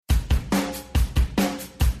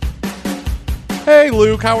Hey,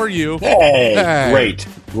 Luke, how are you? Hey.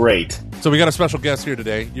 Great. So we got a special guest here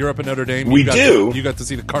today. You're up in Notre Dame. We do. You got to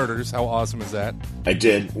see the Carters. How awesome is that? I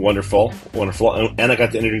did. Wonderful. And I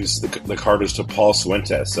got to introduce the Carters to Paul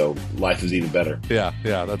Suentes, so life is even better. Yeah,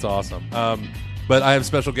 that's awesome. But I have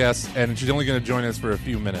special guests, and she's only going to join us for a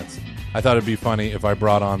few minutes. I thought it'd be funny if I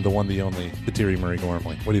brought on the one, the only, Kateri Murray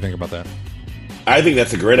Gormley. What do you think about that? I think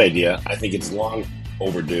that's a great idea. I think it's long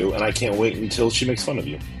overdue, and I can't wait until she makes fun of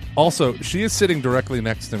you. Also, she is sitting directly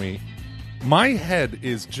next to me. My head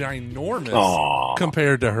is ginormous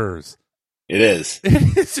compared to hers. It is.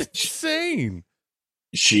 It is insane.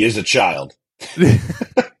 She is a child.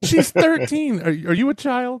 She's 13. Are you a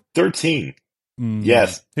child? 13.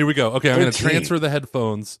 Yes. Here we go. Okay, 13. I'm going to transfer the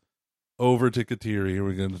headphones over to Kateri. Here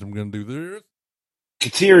we go. I'm going to do this.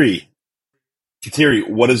 Kateri,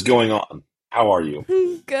 what is going on? How are you?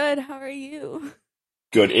 Good. How are you?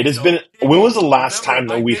 Good. It has been. When was the last time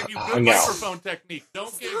that we hung out? Microphone technique.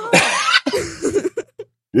 Don't giggle.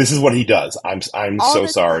 This is what he does. I'm so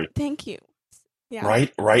sorry. Thank you. Yeah.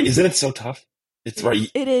 Right. Isn't it so tough? It's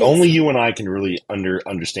right. It is. Only you and I can really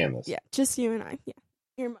understand this. Yeah, just you and I.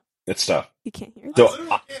 Yeah. It's tough. You can't hear. So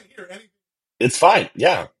I can't hear anything. It's fine.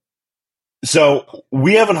 Yeah. So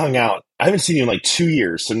we haven't hung out. I haven't seen you in like 2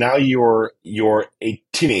 years. So now you're a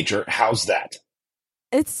teenager. How's that?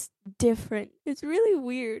 It's different. It's really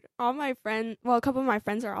weird. All my friends, a couple of my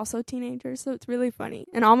friends are also teenagers, so it's really funny.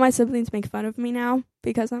 And all my siblings make fun of me now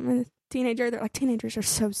because I'm a teenager. They're like, teenagers are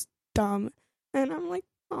so dumb. And I'm like,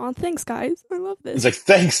 oh, thanks, guys. I love this. He's like,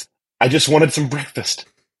 thanks. I just wanted some breakfast.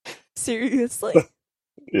 Seriously.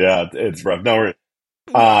 Yeah, it's rough. No,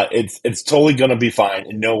 it's totally going to be fine.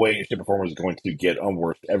 In no way, your performance is going to get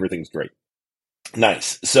worse. Everything's great.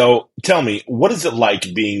 Nice. So tell me, what is it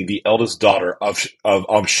like being the eldest daughter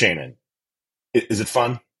of Shannon? Is it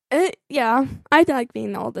fun? Yeah, I like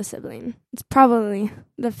being the oldest sibling. It's probably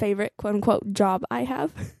the favorite quote unquote job I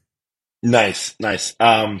have. Nice.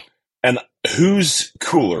 And who's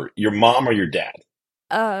cooler, your mom or your dad?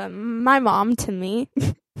 My mom to me.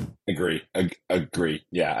 Agree.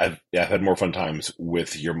 Yeah, I've had more fun times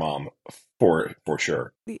with your mom for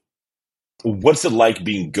sure. What's it like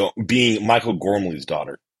being Michael Gormley's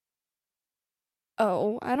daughter?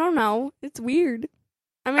 Oh, I don't know. It's weird.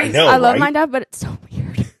 I mean, I know, I love right? my dad, but it's so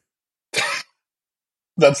weird.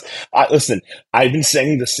 Listen, I've been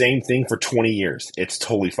saying the same thing for 20 years. It's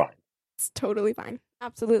totally fine. It's totally fine.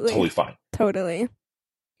 Absolutely. Totally fine. Totally.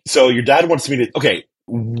 So your dad wants me to... Okay,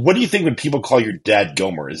 what do you think when people call your dad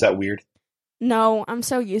Gomer? Is that weird? No, I'm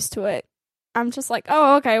so used to it. I'm just like,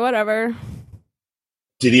 oh, okay, whatever.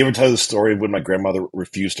 Did he ever tell you the story of when my grandmother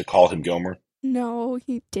refused to call him Gomer? No,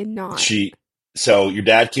 he did not. So your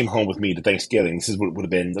dad came home with me to Thanksgiving. This is what would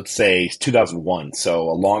have been, let's say, 2001, so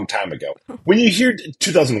a long time ago. When you hear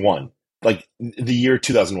 2001, like the year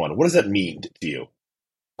 2001, what does that mean to you?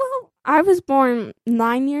 Well, I was born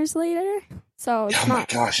 9 years later, so it's my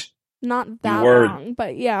gosh. Not that long,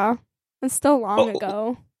 but yeah, it's still long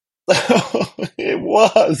ago. It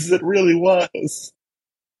was. It really was.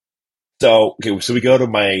 So we go to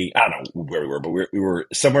I don't know where we were, but we were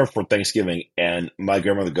somewhere for Thanksgiving, and my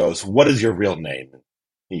grandmother goes, "What is your real name?"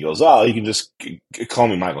 He goes, "Oh, you can just call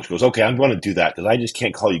me Michael." She goes, "Okay, I'm going to do that because I just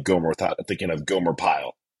can't call you Gomer without thinking of Gomer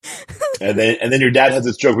Pyle." and then your dad has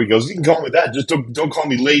this joke where he goes, "You can call me that, just don't call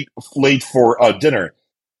me late for dinner."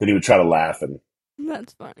 Then he would try to laugh, and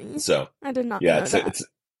that's funny. So I did not know that. So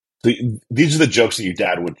these are the jokes that your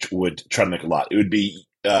dad would try to make a lot. It would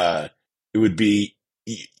be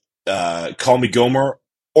call me Gomer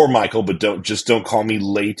or Michael, but don't call me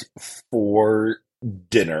late for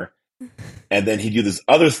dinner. And then he'd do this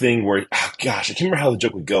other thing where, I can't remember how the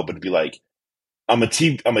joke would go, but it'd be like, I'm a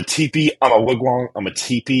teepee, I'm a wigwam, I'm a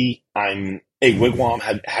teepee, I'm a wigwam.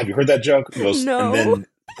 Have you heard that joke? He goes, no. And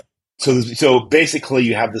then, so basically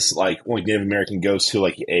you have this like Native American goes to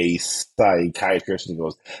like a psychiatrist and he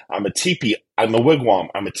goes, I'm a teepee, I'm a wigwam,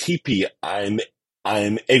 I'm a teepee, I'm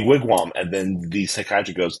a wigwam. And then the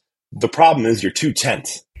psychiatrist goes, the problem is you're too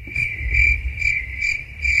tense.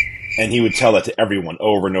 And he would tell that to everyone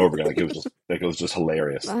over and over again. It was just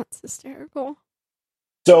hilarious. That's hysterical.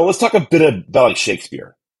 So let's talk a bit about like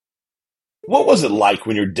Shakespeare. What was it like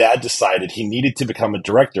when your dad decided he needed to become a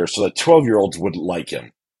director so that 12-year-olds would like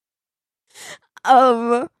him?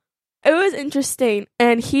 It was interesting,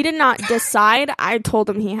 and he did not decide. I told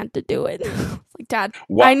him he had to do it. Like, Dad,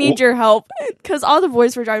 I need your help, because all the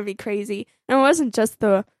boys were driving me crazy, and it wasn't just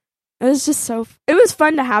it was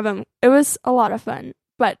fun to have him. It was a lot of fun,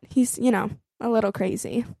 but he's a little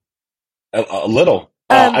crazy. A little.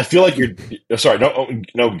 I feel like you're sorry.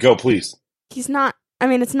 No, go please. He's not. I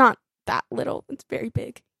mean, it's not that little. It's very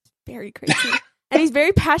big. It's very crazy. And he's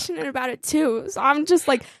very passionate about it too. So I'm just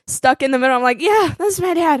like stuck in the middle. I'm like, yeah, that's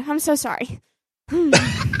my dad. I'm so sorry.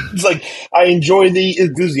 It's like, I enjoy the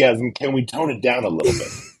enthusiasm. Can we tone it down a little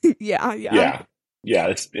bit? Yeah.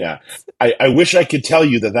 I wish I could tell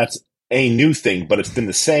you that that's a new thing, but it's been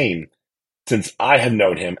the same since I have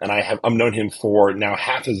known him, and I've known him for now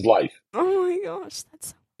half his life. Oh my gosh,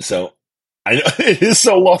 that's so. I know it is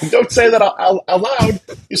so long. Don't say that out loud.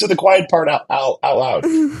 You said the quiet part out loud.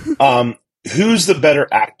 Who's the better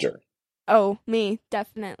actor? Oh, me,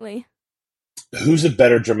 definitely. Who's a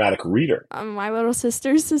better dramatic reader? My little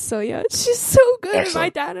sister, Cecilia. She's so good. Excellent. And my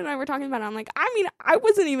dad and I were talking about it. I'm like, I mean, I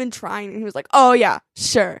wasn't even trying. And he was like, oh, yeah,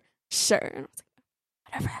 sure. And I was like,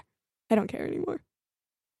 whatever. I don't care anymore.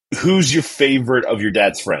 Who's your favorite of your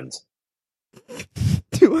dad's friends?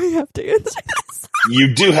 Do I have to answer this?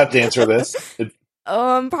 You do have to answer this.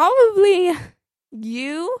 Probably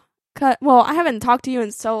you. Well, I haven't talked to you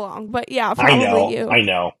in so long, but yeah, probably you. I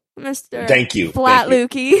know. Mr. Thank you. Flat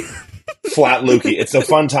Lukey. Flat Lukey. It's a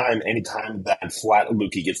fun time anytime that Flat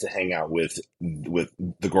Lukey gets to hang out with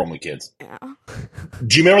the Gormley kids. Yeah.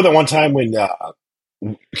 Do you remember that one time when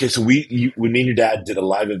so when me and your dad did a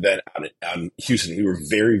live event out in Houston, we were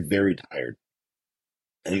very, very tired.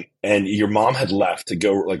 And your mom had left to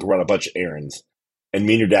go like run a bunch of errands. And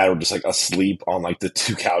me and your dad were just like asleep on like the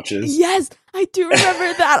two couches. Yes, I do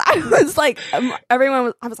remember that. I was like, I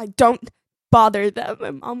was like, don't bother them.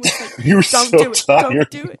 My mom was like, you were don't so do it. tired. Don't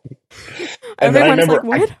do it. And then I Everyone's remember,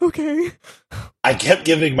 like, what? Okay. I kept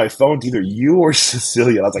giving my phone to either you or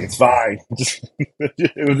Cecilia. I was like, it's fine.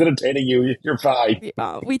 It was entertaining you. You're fine.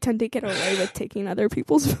 Yeah, we tend to get away with taking other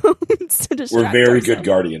people's phones to distract We're very ourselves. good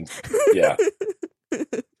guardians. Yeah.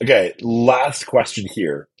 Okay, last question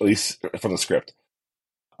here, at least from the script.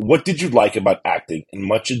 What did you like about acting in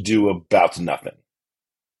Much Ado About Nothing?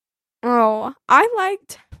 Oh, I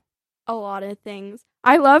liked a lot of things.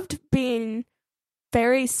 I loved being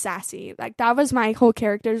very sassy. Like, that was my whole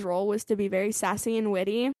character's role, was to be very sassy and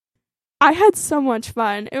witty. I had so much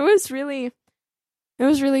fun. It was really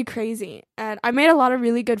crazy. And I made a lot of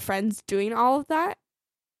really good friends doing all of that.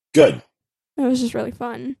 Good. It was just really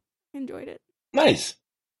fun. I enjoyed it. Nice.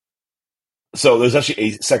 So there's actually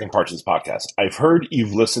a second part to this podcast. I've heard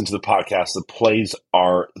you've listened to the podcast, The Plays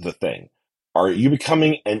Are the Thing. Are you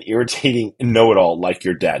becoming an irritating know-it-all like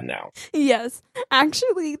your dad now? Yes.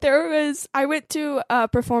 Actually, I went to a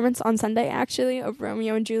performance on Sunday, actually, of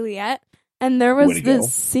Romeo and Juliet. And there was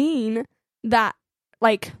this scene that,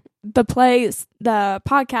 like, the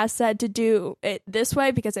podcast said to do it this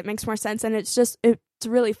way because it makes more sense. And it's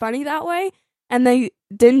really funny that way. And they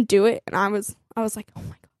didn't do it. And I was like, oh my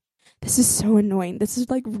God, this is so annoying. This is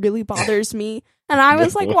like really bothers me. And I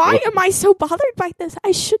was like, why am I so bothered by this?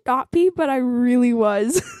 I should not be, but I really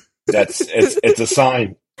was. It's a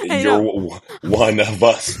sign. You're one of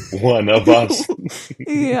us. One of us.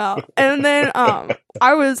 Yeah. And then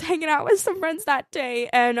I was hanging out with some friends that day,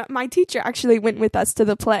 and my teacher actually went with us to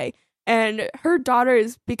the play. And her daughter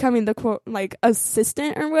is becoming the quote like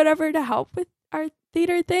assistant or whatever to help with our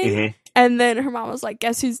theater thing. Mm-hmm. And then her mom was like,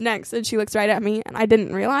 guess who's next? And she looks right at me, and I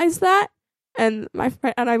didn't realize that. And my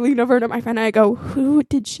friend, and I lean over to my friend and I go, who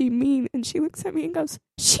did she mean? And she looks at me and goes,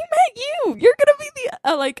 she meant you. You're going to be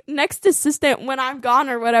the like next assistant when I'm gone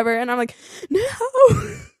or whatever. And I'm like, no.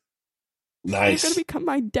 Nice. You're going to become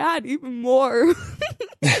my dad even more.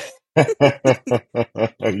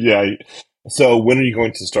 Yeah. So when are you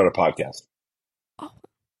going to start a podcast? Oh,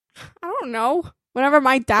 I don't know. Whenever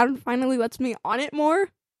my dad finally lets me on it more.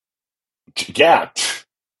 Yeah.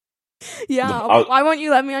 Yeah, why won't you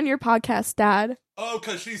let me on your podcast, Dad? Oh,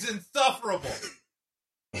 because she's insufferable.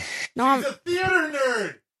 No, she's a theater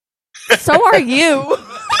nerd. So are you.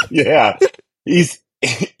 Yeah, he's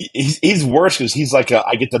worse because he's like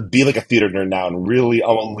I get to be like a theater nerd now and really I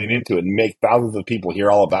want to lean into it and make thousands of people hear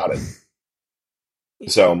all about it.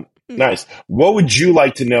 So nice. What would you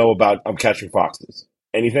like to know about Catching Foxes?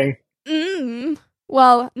 Anything?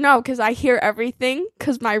 Well, no, because I hear everything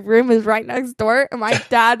because my room is right next door, and my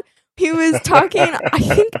dad. He was talking, I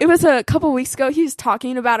think it was a couple weeks ago, he was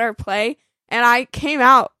talking about our play, and I came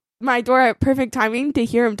out my door at perfect timing to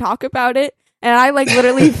hear him talk about it, and I like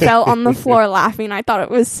literally fell on the floor laughing. I thought it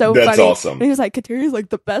was so funny. That's awesome. And he was like, Kateri's like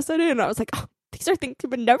the best at it, and I was like, oh, these are things you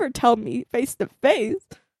would never tell me face to face.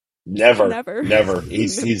 Never.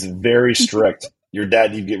 He's very strict. Your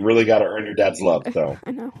dad, you really got to earn your dad's love, though.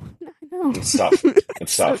 I know. It's tough.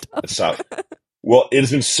 It's tough. Well, it has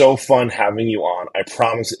been so fun having you on. I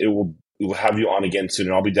promise we will have you on again soon,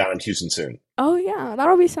 and I'll be down in Houston soon. Oh, yeah.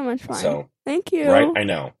 That'll be so much fun. So, thank you. Right? I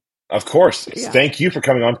know. Of course. Yeah. Thank you for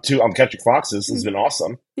coming on to Catching Foxes. This has been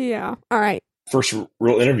awesome. Yeah. All right. first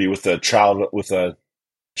real interview with a child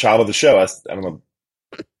of the show. I don't know.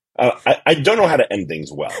 I don't know how to end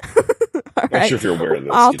things well. Not sure if you're aware of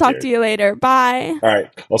this. I'll talk to you later. Bye. All right.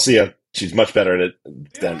 I'll see you. She's much better at it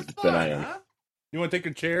than I am. Huh? You want to take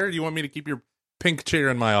a chair? Do you want me to keep your pink chair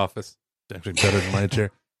in my office? It's actually better than my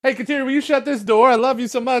chair. Hey, Kateri, will you shut this door? I love you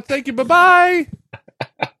so much. Thank you. Bye-bye.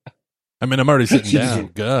 I mean, I'm already sitting down.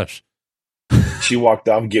 Gosh. She walked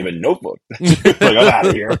off giving notebook. Like, I'm out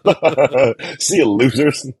of here. See you,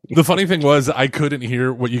 losers. The funny thing was I couldn't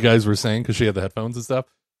hear what you guys were saying because she had the headphones and stuff.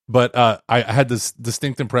 But I had this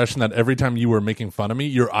distinct impression that every time you were making fun of me,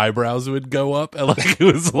 your eyebrows would go up. And like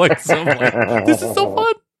it was like, this is so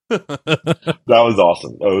fun. That was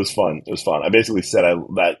awesome. It was fun. It was fun. I basically said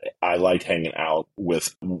that I liked hanging out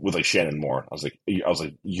with like Shannon more. I was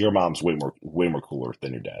like, your mom's way more cooler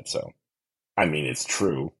than your dad. So, I mean, it's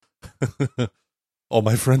true. All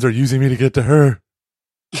my friends are using me to get to her.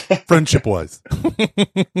 Friendship wise.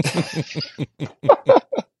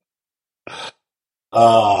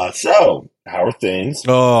 So how are things?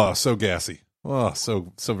 Oh, so gassy. Oh,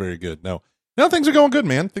 so very good. No, things are going good,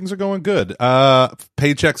 man. Things are going good.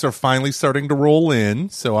 Paychecks are finally starting to roll in,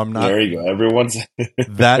 so I'm not. There you go. Everyone's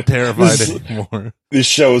that terrified anymore. This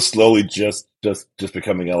show is slowly just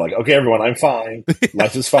becoming like, okay, everyone, I'm fine.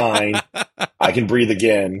 Life is fine. I can breathe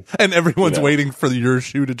again. And everyone's waiting for your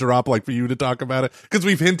shoe to drop, like for you to talk about it, because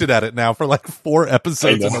we've hinted at it now for like 4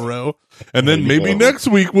 episodes in a row. And then maybe next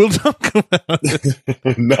week we'll talk about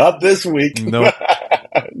it. Not this week. Nope.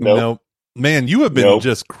 Nope. Man, you have been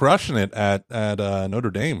just crushing it at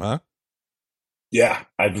Notre Dame, huh? Yeah,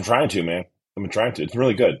 I've been trying to, man. I've been trying to. It's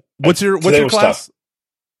really good. What's your class? Tough.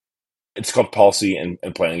 It's called Policy and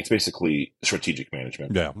Planning. It's basically strategic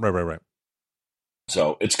management. Yeah, right.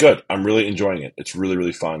 So it's good. I'm really enjoying it. It's really,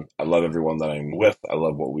 really fun. I love everyone that I'm with. I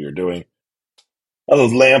love what we are doing. I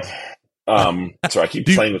love LAMP. So I keep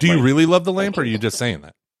playing with. Do you really love the LAMP, or are you just saying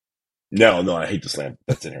that? No, I hate this LAMP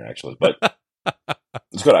that's in here actually, but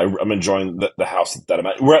it's good. I'm enjoying the house that I'm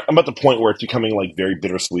at. I'm at the point where it's becoming like very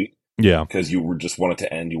bittersweet. Yeah, because you just want it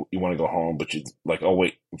to end. You want to go home, but you like, oh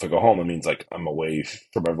wait, if I go home, it means like I'm away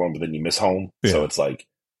from everyone, but then you miss home. Yeah. So it's like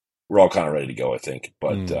we're all kind of ready to go, I think.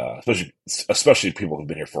 But especially people who've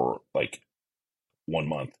been here for like 1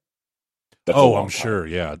 month. I'm sure.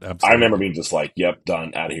 Yeah, absolutely. I remember being just like, "Yep,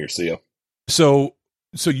 done, out of here, see ya." So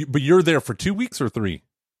you're there for 2 weeks or 3?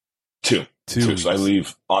 2. 2. So I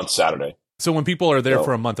leave on Saturday. So when people are there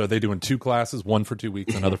for a month, are they doing 2 classes, one for 2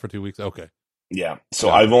 weeks, another for 2 weeks? Okay. Yeah. So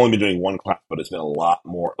I've only been doing 1 class, but it's been a lot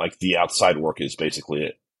more. Like the outside work is basically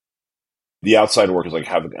it. The outside work is like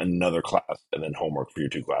having another class and then homework for your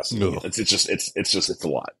 2 classes. Ugh. It's a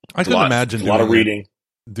lot. I couldn't imagine a lot of reading,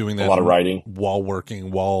 doing that, a lot of writing, while working,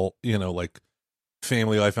 while like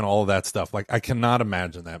family life and all of that stuff. Like I cannot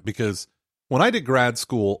imagine that, because when I did grad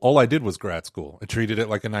school, all I did was grad school. I treated it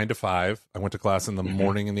like a 9 to 5. I went to class in the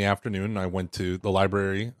morning and the afternoon. And I went to the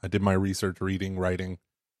library. I did my research, reading, writing.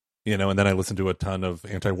 And then I listened to a ton of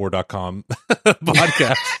antiwar.com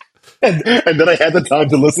podcasts. and then I had the time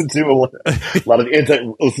to listen to a lot of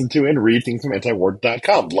listen to and read things from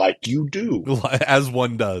antiwar.com, like you do. As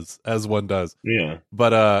one does. Yeah.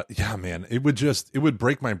 But yeah, man, it would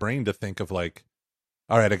break my brain to think of like,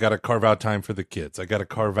 all right, I got to carve out time for the kids. I got to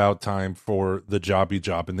carve out time for the job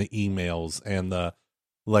and the emails and the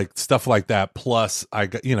like stuff like that. Plus I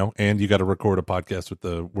got, and you got to record a podcast with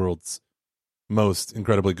the world's most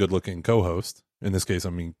incredibly good-looking co-host. In this case, I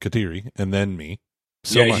mean Kateri, and then me.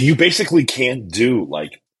 So much. You basically can't do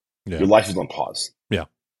your life is on pause. Yeah.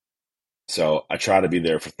 So I try to be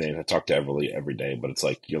there for things. I talk to Everly every day, but it's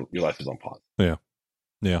like your life is on pause. Yeah.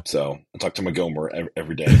 Yeah. So I talk to my Gomer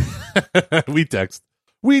every day. We text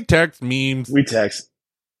memes. We text.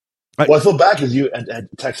 I feel bad because you had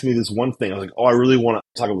texted me this one thing. I was like, oh, I really want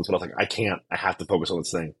to talk about this, but I was like, I can't. I have to focus on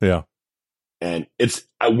this thing. Yeah. And it's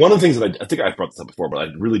one of the things that I think I've brought this up before, but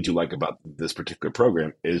I really do like about this particular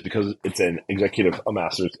program is because it's an executive, a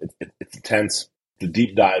master's. It's intense, the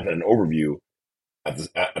deep dive and an overview at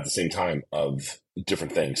the same time of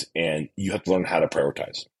different things, and you have to learn how to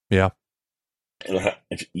prioritize. Yeah, and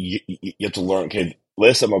you have to learn. Okay,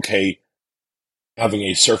 this I'm okay having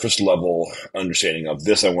a surface level understanding of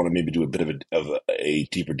this. I want to maybe do a bit of a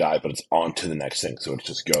deeper dive, but it's on to the next thing. So it's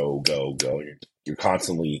just go. You're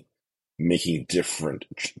constantly making different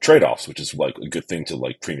trade-offs, which is like a good thing to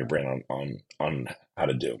like train your brain on how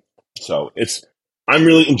to do. So I'm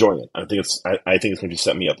really enjoying it. I think it's going to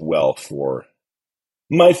set me up well for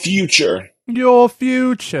my future. Your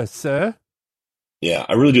future, sir. Yeah,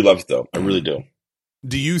 I really do love it though. I really do.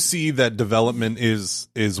 Do you see that development is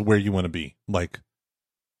where you want to be? Like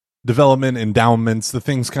development, endowments, the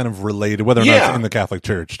things kind of related, whether or not it's in the Catholic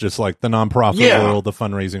Church, just like the nonprofit world, the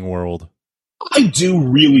fundraising world. I do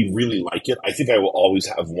really, really like it. I think I will always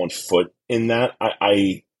have one foot in that.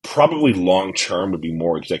 I probably long term would be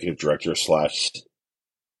more executive director slash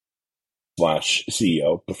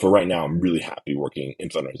CEO. But for right now, I'm really happy working in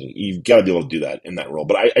fundraising. You've got to be able to do that in that role.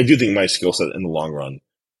 But I do think my skill set in the long run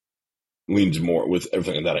leans more with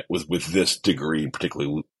everything that with this degree,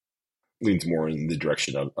 particularly leans more in the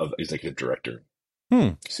direction of executive director,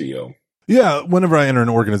 CEO. Yeah, whenever I enter an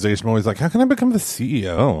organization, I'm always like, how can I become the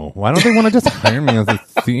CEO? Why don't they want to just hire me as the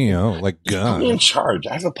CEO? Like, God. I'm in charge.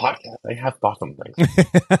 I have a podcast. I have thoughts on things.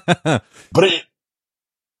 But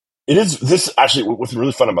it is, this actually, what's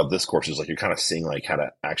really fun about this course is like, you're kind of seeing like how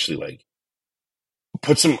to actually like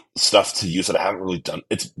put some stuff to use that I haven't really done.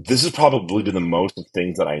 This has probably been the most of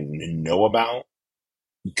things that I know about,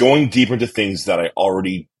 going deeper into things that I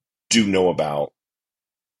already do know about,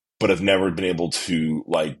 but have never been able to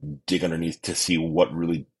like dig underneath to see what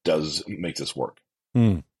really does make this work.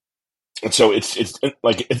 And so it's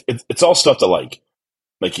like, it's all stuff that like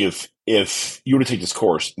if you were to take this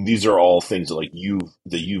course, these are all things that like you've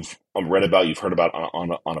read about, you've heard about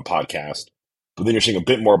on a podcast, but then you're seeing a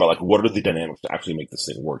bit more about like, what are the dynamics to actually make this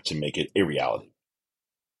thing work, to make it a reality.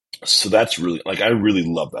 So that's really like, I really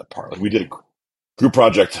love that part. Like we did a group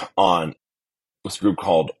project on this group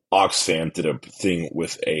called Oxfam, did a thing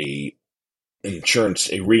with a reinsurance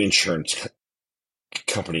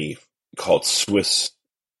company called Swiss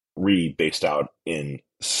Re, based out in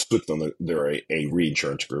Switzerland. They're a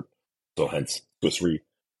reinsurance group, so hence Swiss Re.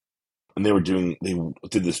 And they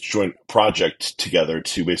did this joint project together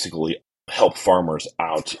to basically help farmers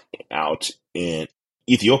out in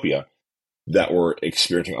Ethiopia that were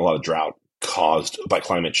experiencing a lot of drought caused by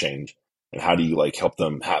climate change. And how do you like help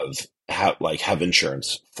them have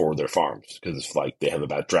insurance for their farms? Because if like they have a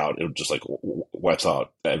bad drought, it just like wipes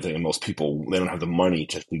out everything. And most people, they don't have the money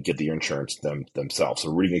to get the insurance themselves.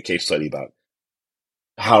 So reading a case study about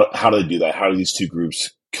how do they do that? How do these two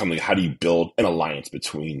groups come together? How do you build an alliance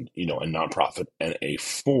between, a nonprofit and a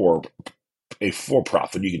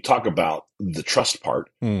for-profit? You can talk about the trust part,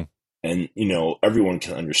 and everyone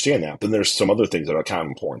can understand that. But there's some other things that are kind of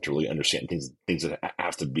important to really understand, things that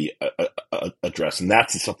have to be addressed, and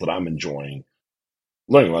that's the stuff that I'm enjoying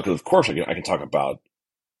learning about. Because of course I can talk about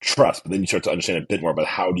trust, but then you start to understand a bit more about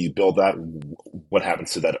how do you build that, what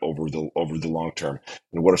happens to that over the long term,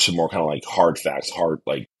 and what are some more kind of like hard facts,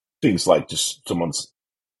 like things like just someone's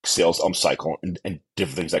sales cycle and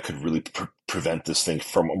different things that could really prevent this thing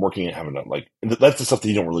from working and having that's the stuff that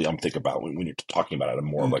you don't really think about when you're talking about it at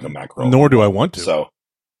more of like a macro. Nor do I want to. So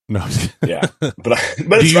no, yeah, but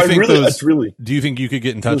do you think you could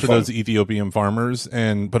get in touch with those Ethiopian farmers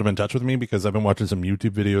and put them in touch with me? Because I've been watching some YouTube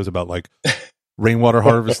videos about like rainwater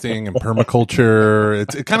harvesting and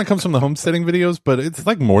permaculture. It kind of comes from the homesteading videos, but it's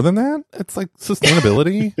like more than that. It's like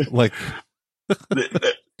sustainability. Like,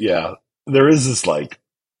 yeah, there is this like,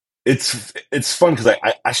 it's fun because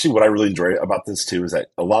I actually, what I really enjoy about this too is that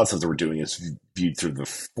a lot of stuff that we're doing is viewed through the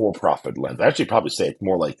for-profit lens. I actually probably say it's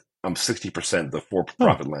more like 60% the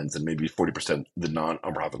for-profit lens and maybe 40% the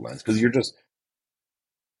non-profit lens, because you're just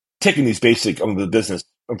taking these basic the business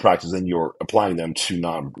practices and you're applying them to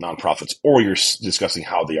non-profits, or you're discussing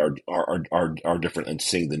how they are different and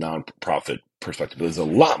seeing the non-profit perspective. There's a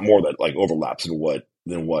lot more that like overlaps than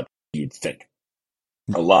what you'd think.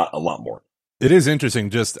 A lot more. It is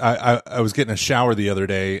interesting. Just I was getting a shower the other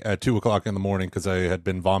day at 2:00 in the morning because I had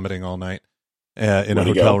been vomiting all night in a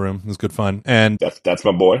hotel room. It was good fun, and that's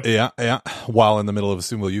my boy. Yeah. While in the middle of a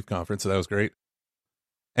Sumo Youth Conference, so that was great.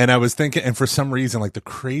 And I was thinking, and for some reason, like the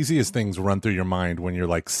craziest things run through your mind when you're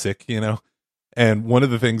like sick, And one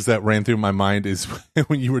of the things that ran through my mind is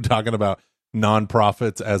when you were talking about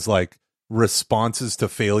nonprofits as like responses to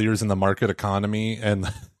failures in the market economy,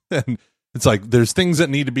 and it's like there's things that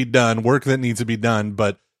need to be done, work that needs to be done,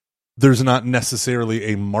 but there's not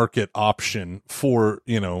necessarily a market option for,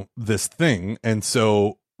 this thing. And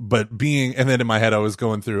so, and then in my head I was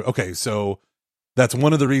going through, okay, so that's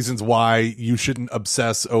one of the reasons why you shouldn't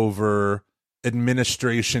obsess over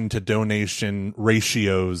administration to donation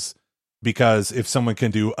ratios, because if someone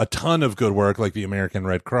can do a ton of good work like the American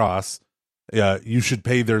Red Cross, you should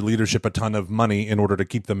pay their leadership a ton of money in order to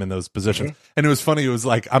keep them in those positions. Mm-hmm. And it was funny. It was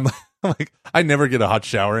like, I'm like, I never get a hot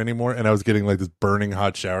shower anymore. And I was getting like this burning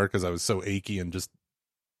hot shower because I was so achy and just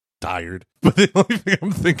tired. But the only thing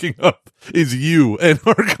I'm thinking of is you and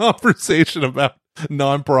our conversation about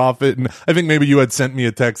nonprofit. And I think maybe you had sent me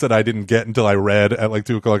a text that I didn't get until I read at like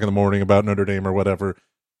 2:00 in the morning about Notre Dame or whatever.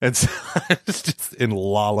 And so I was just in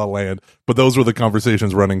la la land. But those were the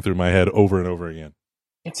conversations running through my head over and over again.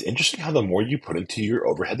 It's interesting how the more you put into your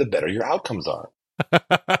overhead, the better your outcomes are.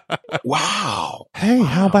 Wow. Hey,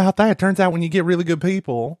 how about that? It turns out when you get really good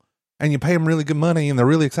people and you pay them really good money and they're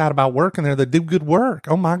really excited about working there, they do good work.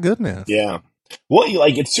 Oh my goodness. Yeah. Well,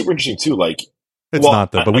 it's super interesting too. Like, it's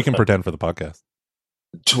not though, but we can pretend for the podcast.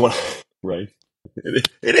 Right.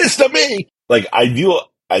 It is to me. Like, I view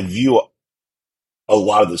a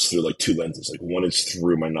lot of this through like two lenses. Like, one is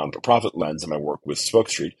through my non-for-profit lens and my work with Spoke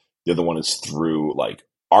Street. The other one is through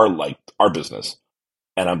our business.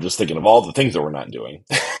 And I'm just thinking of all the things that we're not doing.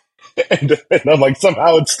 and I'm like,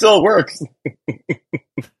 somehow it still works.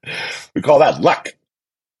 We call that luck.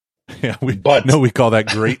 Yeah, we call that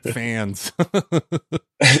great fans.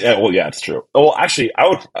 Yeah, well, yeah, it's true. Well, actually,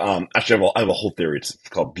 I have a whole theory. It's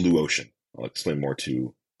called Blue Ocean. I'll explain more to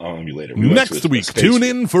you later. Next week, tune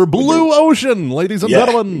in for Blue Ocean, ladies and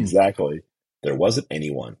gentlemen. Exactly. There wasn't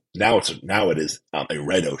anyone. Now it is a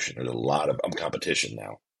red ocean. There's a lot of competition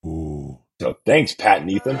now. Ooh. So thanks, Pat and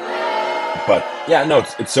Ethan. But yeah, no,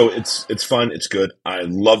 it's fun. It's good. I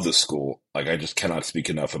love the school. Like, I just cannot speak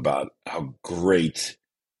enough about how great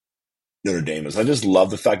Notre Dame is. I just love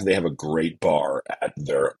the fact that they have a great bar at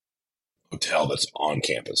their hotel that's on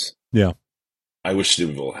campus. Yeah. I wish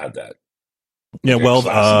Steubenville had that. Yeah, well,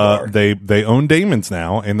 they own Damon's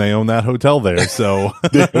now, and they own that hotel there. So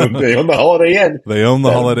they own the Holiday Inn. They own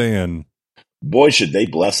the Holiday Inn. Boy, should they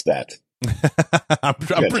bless that. I'm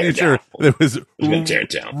pretty sure there was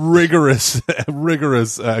rigorous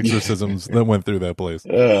exorcisms that went through that place.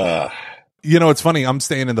 It's funny. I'm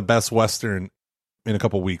staying in the Best Western in a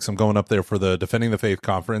couple weeks. I'm going up there for the Defending the Faith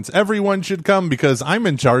conference. Everyone should come because I'm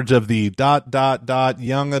in charge of the ...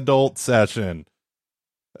 young adult session.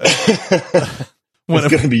 It's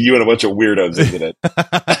going to be you and a bunch of weirdos, isn't it?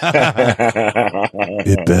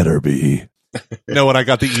 It better be. No, when I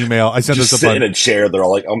got the email, I sent just this sit in a chair. They're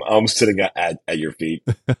all like, I'm sitting at your feet.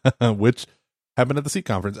 Which happened at the Seat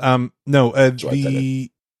Conference. When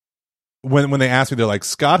they asked me, they're like,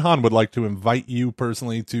 Scott Hahn would like to invite you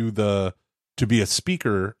personally to be a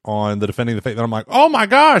speaker on the Defending the Faith. And I'm like, oh my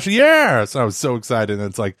gosh, yeah. So I was so excited. And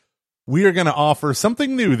it's like, we are going to offer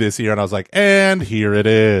something new this year. And I was like, and here it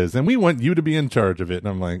is. And we want you to be in charge of it. And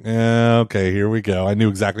I'm like, okay, here we go. I knew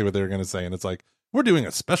exactly what they were going to say. And it's like, we're doing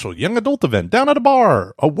a special young adult event down at a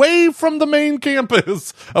bar, away from the main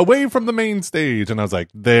campus, away from the main stage. And I was like,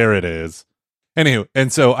 there it is. Anywho,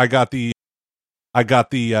 and so I got the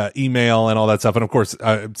email and all that stuff. And of course,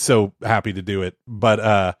 I'm so happy to do it.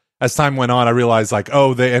 But as time went on, I realized like,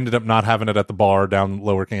 oh, they ended up not having it at the bar down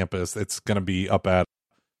lower campus. It's going to be up at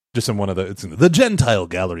just in it's in the Gentile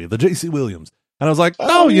Gallery, the J.C. Williams. And I was like,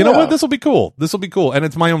 you know what? This will be cool. This will be cool. And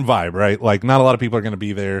it's my own vibe, right? Like, not a lot of people are going to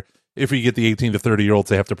be there. If we get the 18 to 30-year-olds,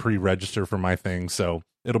 they have to pre-register for my thing. So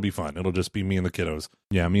it'll be fun. It'll just be me and the kiddos.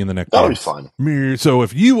 Yeah, me and the neck. That'll be fun. So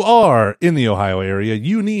if you are in the Ohio area,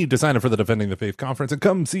 you need to sign up for the Defending the Faith conference and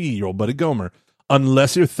come see your old buddy Gomer.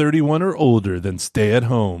 Unless you're 31 or older, then stay at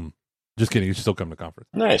home. Just kidding. You should still come to conference.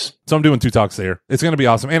 Nice. So I'm doing 2 talks there. It's going to be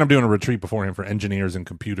awesome. And I'm doing a retreat beforehand for engineers and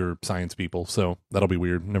computer science people. So that'll be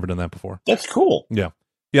weird. Never done that before. That's cool. Yeah.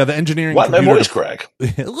 Yeah, the engineering. What? My voice crack.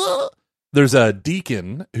 There's a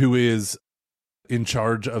deacon who is in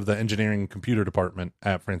charge of the engineering computer department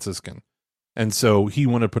at Franciscan. And so he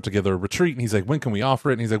wanted to put together a retreat. And he's like, when can we offer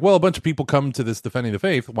it? And he's like, well, a bunch of people come to this Defending the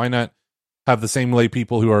Faith. Why not have the same lay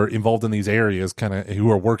people who are involved in these areas, kind of who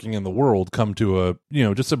are working in the world, come to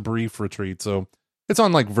just a brief retreat. So it's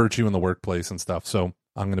on like virtue in the workplace and stuff. So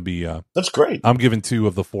I'm going to be, that's great. I'm giving 2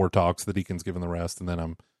 of the 4 talks. The deacon's giving the rest. And then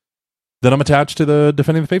I'm attached to the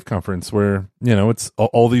Defending the Faith conference where, it's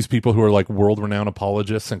all these people who are like world renowned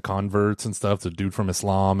apologists and converts and stuff. It's a dude from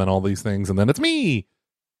Islam and all these things. And then it's me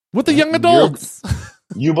with the young adults.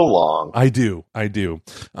 You belong. I do.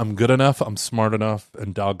 I'm good enough. I'm smart enough,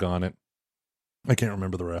 and doggone it, I can't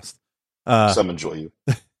remember the rest. Some enjoy you.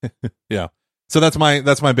 Yeah. So that's my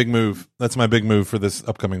big move. That's my big move for this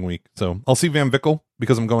upcoming week. So I'll see Van Vickle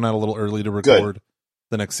because I'm going out a little early to record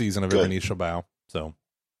the next season of Ebony Shabao. So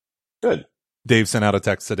good. Dave sent out a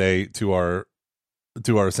text today to our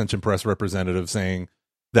Ascension Press representative saying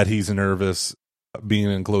that he's nervous being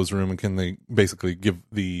in a closed room and can they basically give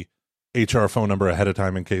the HR phone number ahead of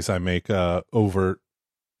time in case I make overt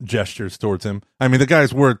gestures towards him. I mean, the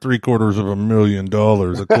guy's worth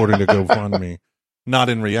 $750,000 according to GoFundMe. Not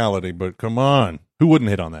in reality, but come on. Who wouldn't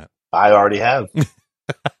hit on that? I already have.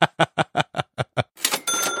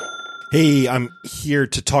 Hey, I'm here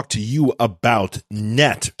to talk to you about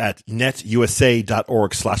NET at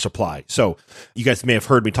netusa.org/apply. So you guys may have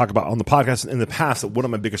heard me talk about on the podcast in the past that one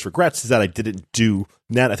of my biggest regrets is that I didn't do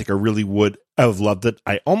NET. I think I really would. I've loved it.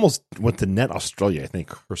 I almost went to Net Australia, I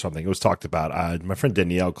think, or something. It was talked about. My friend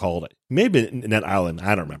Danielle called it. Maybe Net Island.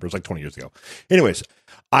 I don't remember. It was like 20 years ago. Anyways,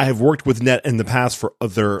 I have worked with Net in the past for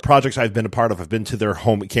other projects I've been a part of. I've been to their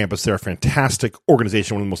home campus. They're a fantastic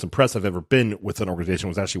organization. One of the most impressed I've ever been with an organization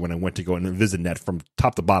was actually when I went to go and visit Net from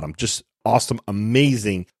top to bottom. Just awesome,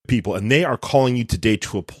 amazing people. And they are calling you today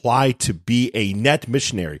to apply to be a Net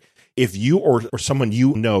missionary. If you or someone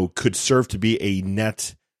you know could serve to be a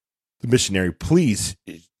Net missionary, please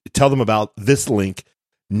tell them about this link,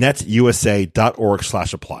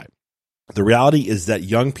 netusa.org/apply. The reality is that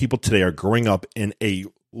young people today are growing up in a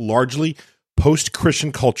largely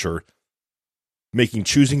post-Christian culture, making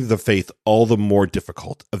choosing the faith all the more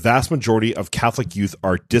difficult. A vast majority of Catholic youth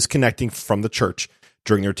are disconnecting from the church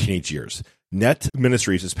during their teenage years. Net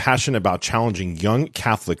Ministries is passionate about challenging young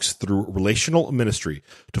Catholics through relational ministry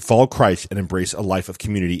to follow Christ and embrace a life of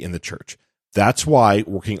community in the church. That's why,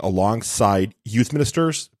 working alongside youth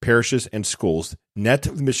ministers, parishes, and schools,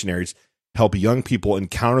 Net Missionaries help young people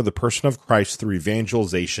encounter the person of Christ through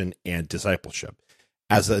evangelization and discipleship.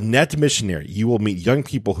 As a Net missionary, you will meet young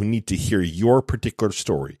people who need to hear your particular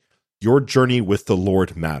story. Your journey with the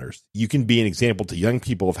Lord matters. You can be an example to young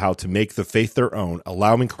people of how to make the faith their own,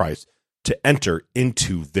 allowing Christ to enter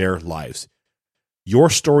into their lives. Your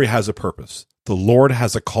story has a purpose. The Lord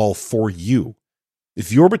has a call for you. If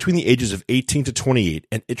you're between the ages of 18 to 28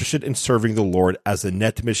 and interested in serving the Lord as a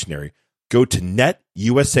Net missionary, go to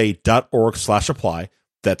netusa.org/apply.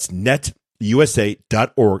 That's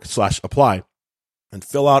netusa.org/apply and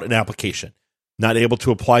fill out an application. Not able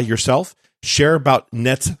to apply yourself? Share about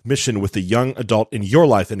Net's mission with a young adult in your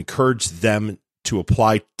life and encourage them to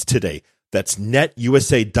apply today. That's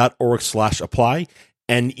netusa.org/apply,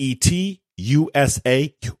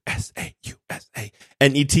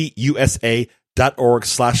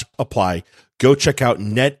 netusa.org/apply. Go check out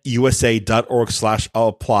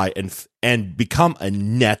netusa.org/apply and become a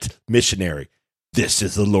Net missionary. This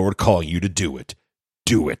is the Lord calling you to do it.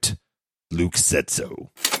 Do it. Luke said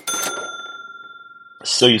so.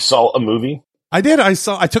 So you saw a movie? I did. I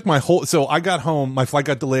took my whole, so I got home, my flight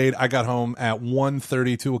got delayed. I got home at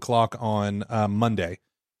 1:30, 2 o'clock on Monday.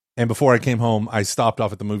 And before I came home, I stopped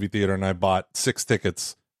off at the movie theater and I bought 6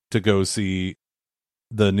 tickets to go see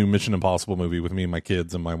the new Mission Impossible movie with me and my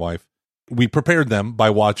kids and my wife. We prepared them by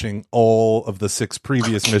watching all of the 6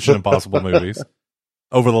 previous Mission Impossible movies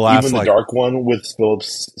over the last, even the dark one with Philip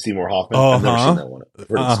Seymour Hoffman. I've never seen that one. I've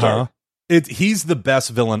heard it's dark. He's the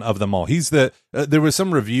best villain of them all. He's the there was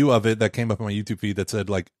some review of it that came up on my YouTube feed that said,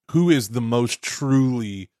 like, who is the most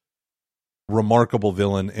truly remarkable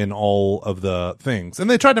villain in all of the things? And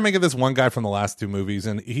they tried to make it this one guy from the last 2 movies,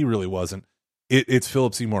 and he really wasn't. It's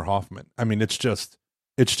Philip Seymour Hoffman. I mean, it's just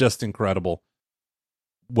incredible.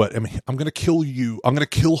 What I mean, I'm gonna kill you. I'm gonna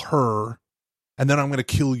kill her, and then I'm gonna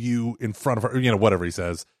kill you in front of her. You know, whatever he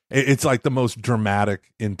says. It's like the most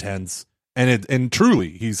dramatic, intense. And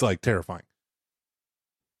truly, he's like terrifying.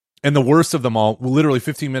 And the worst of them all, literally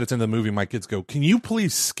 15 minutes into the movie, my kids go, "Can you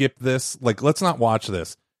please skip this? Like, let's not watch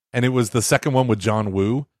this." And it was the second one with John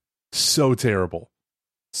Woo. So terrible.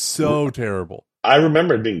 So terrible. I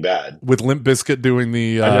remember it being bad. With Limp Bizkit doing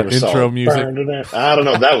the intro music. I don't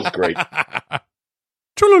know. That was great.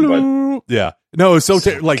 But, yeah. No, it's so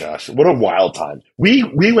terrible. Like, gosh, what a wild time.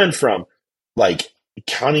 We went from, like,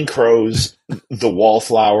 Counting Crows, The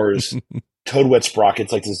Wallflowers, Toad Wet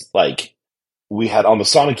Sprockets, like this, like we had on the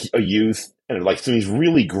Sonic Youth, and like some of these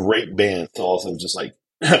really great bands. To all of a sudden, just like,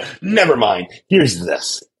 never mind. Here's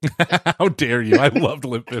this. How dare you? I loved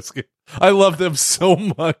Limp Bizkit. I love them so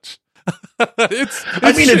much. It's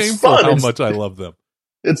fun. How much I love them.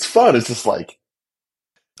 It's fun. It's just like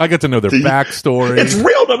I get to know their backstory. It's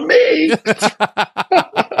real to me.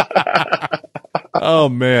 Oh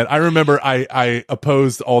man, I remember I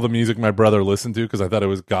opposed all the music my brother listened to because I thought it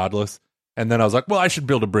was godless, and then I was like, well, I should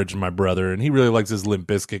build a bridge with my brother, and he really likes his Limp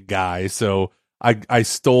Bizkit guy, so I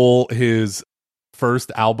stole his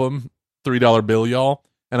first album, $3 Bill, y'all,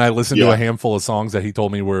 and I listened to a handful of songs that he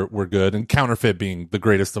told me were good, and Counterfeit being the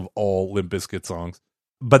greatest of all Limp Bizkit songs.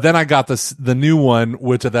 But then I got the new one,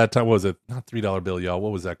 which at that time was it not $3 Bill, y'all.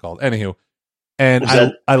 What was that called? Anywho. And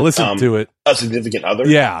I listened to it. A Significant Other?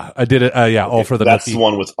 Yeah, I did it. Yeah, okay. All for the That's Nookie. the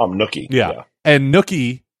one with Nookie. Yeah. And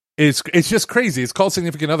Nookie it's just crazy. It's called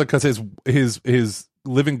Significant Other because his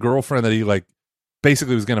living girlfriend that he like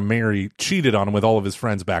basically was going to marry cheated on him with all of his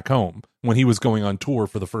friends back home when he was going on tour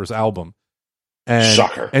for the first album. And,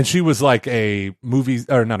 Shocker. And she was like a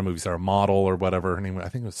model or whatever. Her name, I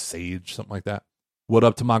think it was Sage, something like that. What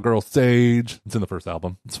up to my girl Sage? It's in the first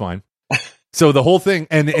album. It's fine. So the whole thing,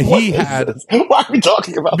 and he had. This? Why are we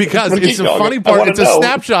talking about because this? It's a funny part. It's a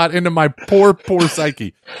snapshot into my poor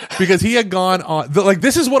psyche. Because he had gone on,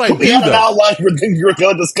 this is what I do. We had an outline for things you were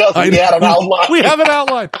going to discuss. We had an outline. We have an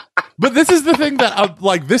outline. But this is the thing that,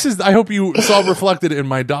 I hope you saw reflected in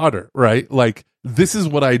my daughter, right? Like, this is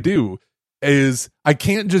what I do, is I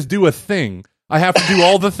can't just do a thing. I have to do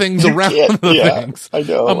all the things around the things. I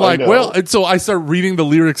know. I'm like, well, and so I start reading the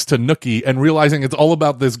lyrics to Nookie and realizing it's all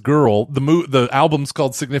about this girl. The album's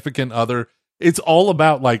called Significant Other. It's all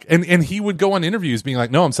about and he would go on interviews being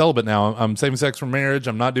like, no, I'm celibate now. I'm saving sex for marriage.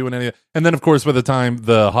 I'm not doing any. And then, of course, by the time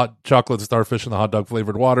the Hot Chocolate Starfish and the Hot Dog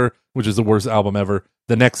Flavored Water, which is the worst album ever,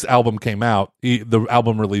 the next album came out. The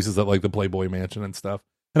album releases at the Playboy Mansion and stuff.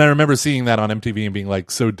 And I remember seeing that on MTV and being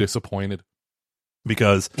so disappointed.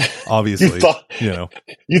 Because obviously,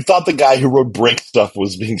 you thought the guy who wrote Break Stuff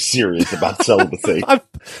was being serious about celibacy.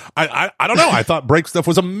 I don't know. I thought Break Stuff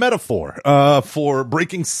was a metaphor for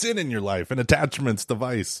breaking sin in your life and attachments to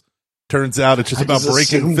vice. Turns out it's just about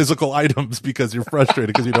breaking physical items because you're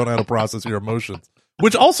frustrated because you don't know how to process your emotions,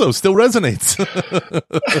 which also still resonates.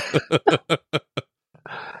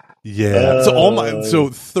 Yeah. So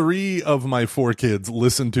 3 of my 4 kids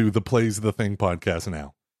listen to the Plays the Thing podcast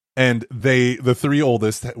now. And the 3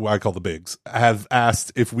 oldest, who I call the bigs, have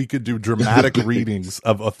asked if we could do dramatic readings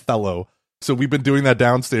of Othello. So we've been doing that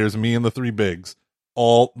downstairs, me and the 3 bigs.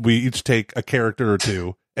 We each take a character or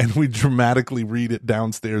 2, and we dramatically read it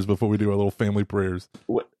downstairs before we do our little family prayers.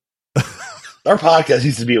 Our podcast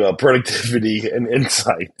used to be about productivity and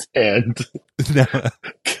insight and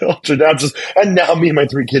culture. And now me and my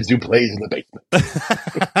 3 kids do plays in the basement.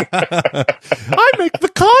 I make the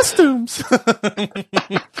costumes.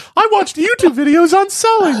 I watched YouTube videos on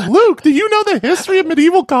sewing. Luke, do you know the history of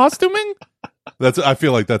medieval costuming? I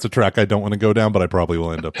feel like that's a track I don't want to go down, but I probably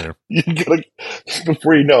will end up there.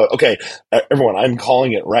 Before you know it. Okay, everyone, I'm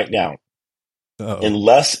calling it right now. Uh-oh. In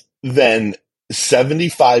less than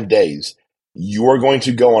 75 days, you are going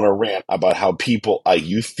to go on a rant about how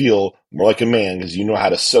you feel more like a man because you know how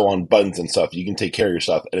to sew on buttons and stuff. You can take care of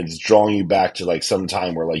yourself, and it's drawing you back to some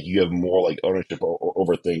time where you have more ownership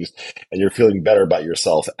over things, and you're feeling better about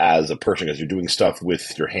yourself as a person because you're doing stuff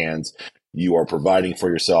with your hands. You are providing for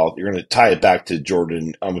yourself. You're going to tie it back to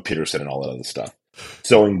Jordan Peterson and all that other stuff.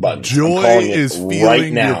 Sewing buttons. Joy is feeling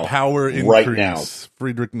right now, your power increase. Right now.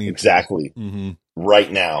 Friedrich Nietzsche. Exactly. Mm-hmm.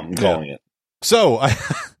 Right now. I'm calling it. So,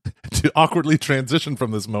 to awkwardly transition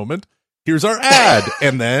from this moment, here's our ad,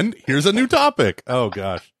 and then here's a new topic. Oh,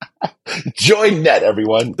 gosh. Join Net,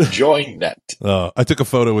 everyone. Join Net. I took a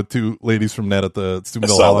photo with 2 ladies from Net at the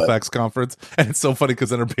Steubenville Halifax conference, and it's so funny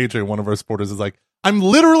because on our Patreon, one of our supporters is like, I'm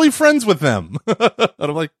literally friends with them. And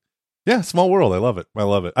I'm like, yeah, small world. I love it.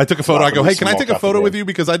 I took a photo. I go, hey, can I take a photo with you?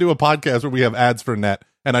 Because I do a podcast where we have ads for Net,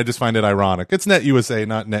 and I just find it ironic. It's Net USA,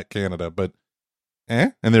 not Net Canada, but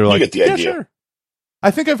and they were like, yeah, sure.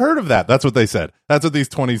 I think I've heard of that. That's what they said. That's what these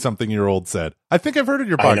 20-something-year-olds said. I think I've heard of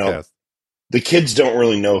your podcast. The kids don't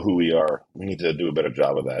really know who we are. We need to do a better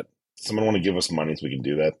job of that. Someone want to give us money so we can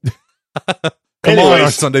do that? Come on,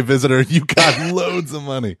 our Sunday visitor. You got loads of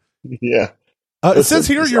money. Yeah. It says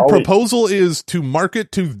here your proposal is to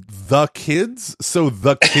market to the kids so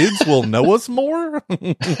the kids will know us more.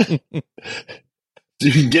 So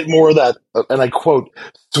you can get more of that, and I quote,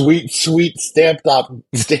 sweet stamp.com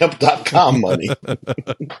money.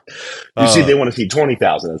 You see, they want to see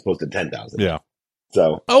 20,000 as opposed to 10,000. Yeah.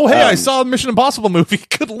 So, I saw a Mission Impossible movie.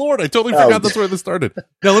 Good Lord, I totally forgot that's where this started.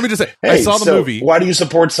 Now, let me just say, I saw the movie. Why do you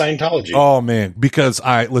support Scientology? Oh, man, because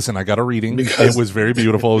I got a reading. It was very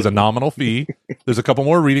beautiful. It was a nominal fee. There's a couple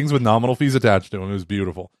more readings with nominal fees attached to them. It was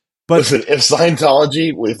beautiful. But listen, if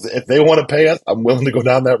Scientology, if they want to pay us, I'm willing to go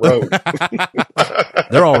down that road.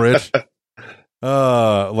 They're all rich.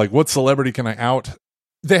 What celebrity can I out?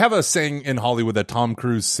 They have a saying in Hollywood that Tom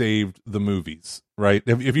Cruise saved the movies, right?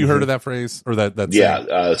 Have you heard of that phrase or that?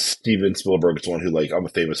 Yeah, Steven Spielberg is the one who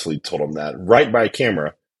famously told him that right by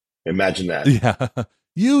camera. Imagine that. Yeah,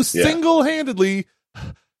 you single-handedly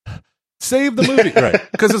saved the movie, right?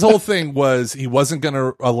 Because his whole thing was he wasn't going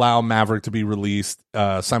to allow Maverick to be released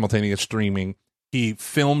simultaneous streaming. He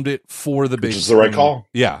filmed it for the big. Which is the right call.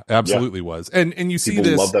 Yeah, absolutely was. And you see People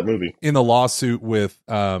this love that movie in the lawsuit with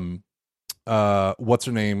what's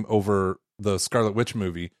her name over the Scarlet Witch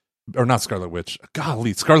movie, or not Scarlet Witch,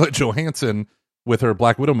 golly, Scarlett Johansson with her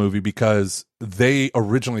Black Widow movie, because they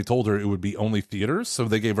originally told her it would be only theaters, so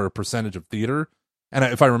they gave her a percentage of theater. And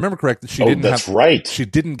if I remember correctly, she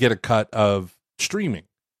didn't get a cut of streaming.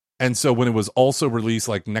 And so when it was also released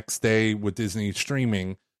next day with Disney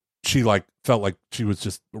streaming, she felt like she was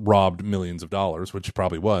just robbed millions of dollars, which she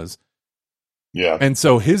probably was. Yeah. And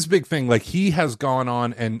so his big thing, like he has gone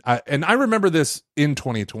on and I remember this in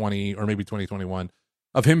 2020 or maybe 2021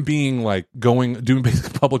 of him being like doing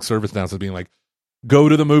basic public service announcements, being like, go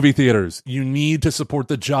to the movie theaters. You need to support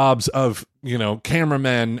the jobs of,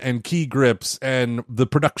 cameramen and key grips and the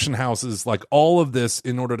production houses, like all of this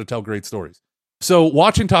in order to tell great stories. So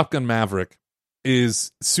watching Top Gun Maverick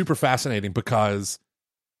is super fascinating because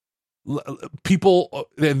people,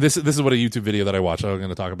 and this is what a YouTube video that I watched, I'm going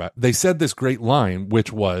to talk about. They said this great line,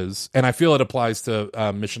 which was, and I feel it applies to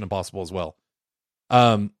Mission Impossible as well.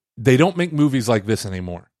 They don't make movies like this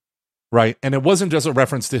anymore. Right. And it wasn't just a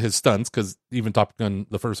reference to his stunts, because even Top Gun,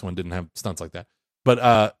 the first one, didn't have stunts like that.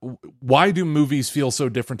 But why do movies feel so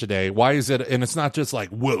different today? Why is it? And it's not just like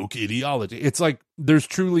woke ideology. It's like there's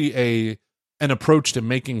truly an approach to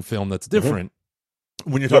making film that's different.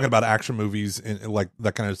 When you're talking about action movies in like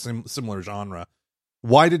that kind of similar genre.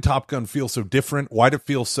 Why did Top Gun feel so different? Why did it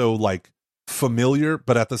feel so like familiar?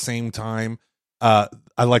 But at the same time, I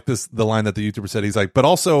like the line that the YouTuber said. He's like, but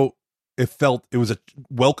also, it was a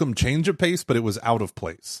welcome change of pace, but it was out of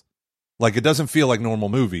place. Like it doesn't feel like normal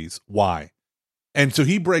movies. Why? And so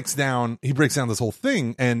he breaks down this whole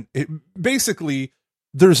thing, and it basically,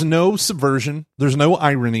 there's no subversion, there's no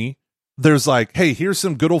irony. There's like, hey, here's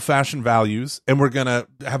some good old fashioned values, and we're gonna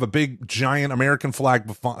have a big giant American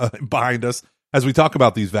flag behind us as we talk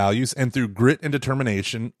about these values, and through grit and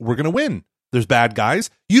determination, we're gonna win. There's bad guys.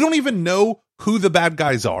 You don't even know who the bad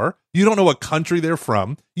guys are. You don't know what country they're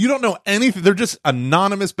from. You don't know anything. They're just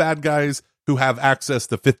anonymous bad guys who have access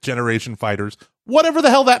to 5th generation fighters, whatever the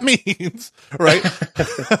hell that means, right?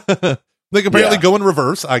 They can apparently go in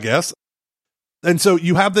reverse, I guess. And so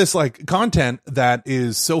you have this like content that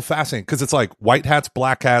is so fascinating because it's like white hats,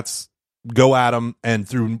 black hats, go at them, and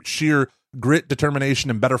through sheer grit, determination,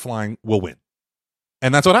 and better flying, we'll win.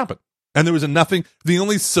 And that's what happened. And there was nothing. The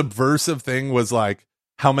only subversive thing was like,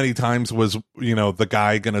 how many times was, the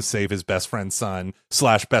guy going to save his best friend's son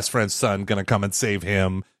 / best friend's son going to come and save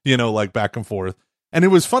him, like back and forth. And it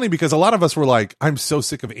was funny because a lot of us were like, I'm so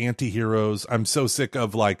sick of anti-heroes. I'm so sick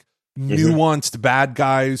of like nuanced bad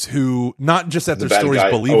guys who not just that their story's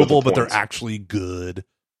believable, but they're actually good,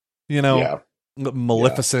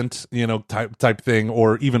 Maleficent, type thing,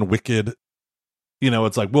 or even Wicked.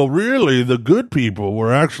 It's like, well, really, the good people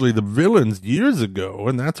were actually the villains years ago,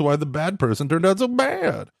 and that's why the bad person turned out so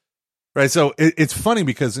bad. Right? So it's funny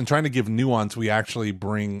because in trying to give nuance, we actually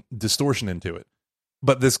bring distortion into it.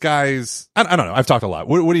 But this guy's, I don't know, I've talked a lot.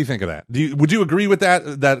 What do you think of that? Would you agree with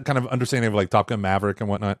that kind of understanding of like Top Gun Maverick and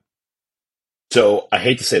whatnot? So I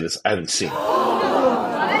hate to say this, I haven't seen it.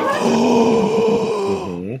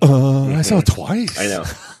 I saw it twice. I know.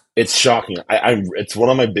 It's shocking. It's one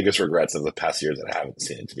of my biggest regrets of the past years that I haven't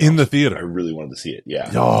seen it. In the theater. I really wanted to see it.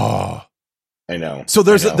 Yeah. Oh. I know. So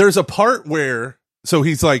there's a part where, so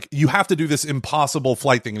he's like, you have to do this impossible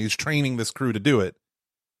flight thing, and he's training this crew to do it.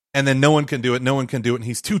 And then no one can do it. And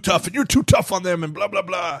he's too tough, and you're too tough on them, and blah, blah,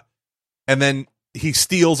 blah. And then he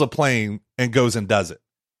steals a plane and goes and does it.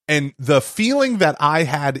 And the feeling that I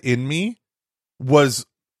had in me was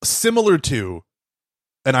similar to,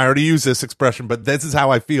 and I already used this expression, but this is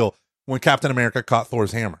how I feel when Captain America caught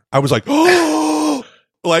Thor's hammer. I was like, oh,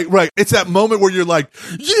 like, right. It's that moment where you're like,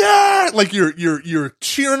 yeah, like you're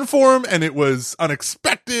cheering for him, and it was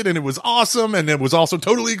unexpected, and it was awesome, and it was also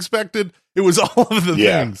totally expected. It was all of the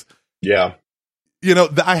things. Yeah.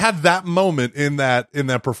 I had that moment in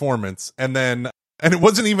that performance, and it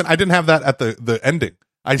wasn't even, I didn't have that at the ending.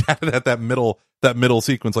 I had it at that middle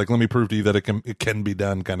sequence, like, let me prove to you that it can be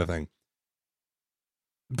done kind of thing.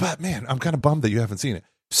 But man, I'm kind of bummed that you haven't seen it.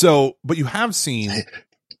 So, but you have seen.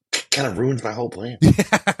 Kind of ruins my whole plan.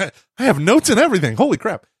 Yeah, I have notes and everything. Holy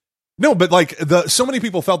crap. No, but like so many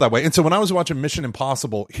people felt that way. And so when I was watching Mission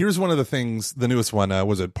Impossible, here's one of the things, the newest one,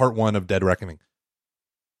 was it part 1 of Dead Reckoning.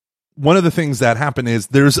 One of the things that happened is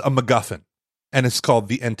there's a MacGuffin, and it's called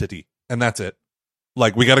the Entity, and that's it.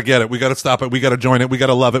 Like, we got to get it. We got to stop it. We got to join it. We got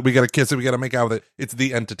to love it. We got to kiss it. We got to make out with it. It's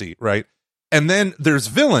the Entity, right? And then there's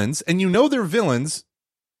villains, and they're villains.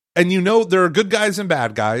 And there are good guys and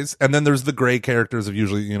bad guys, and then there's the gray characters of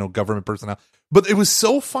usually, government personnel. But it was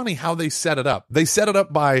so funny how they set it up. They set it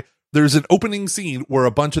up by, there's an opening scene where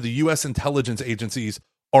a bunch of the U.S. intelligence agencies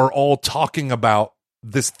are all talking about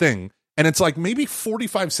this thing. And it's like maybe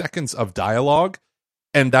 45 seconds of dialogue,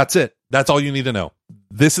 and that's it. That's all you need to know.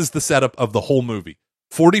 This is the setup of the whole movie.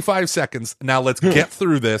 45 seconds. Now let's get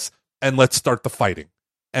through this, and let's start the fighting.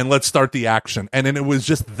 And let's start the action. And then it was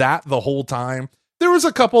just that the whole time. There was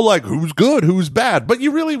a couple like, who's good, who's bad, but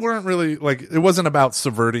you really weren't really like, it wasn't about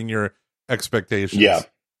subverting your expectations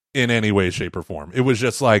in any way, shape, or form. It was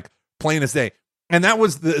just like plain as day. And that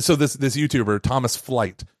was this YouTuber, Thomas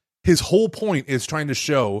Flight. His whole point is trying to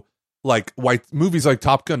show like why movies like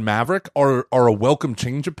Top Gun Maverick are a welcome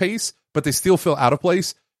change of pace, but they still feel out of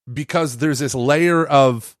place because there's this layer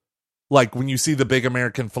of like when you see the big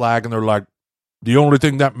American flag and they're like, the only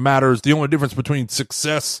thing that matters, the only difference between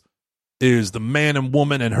success is the man and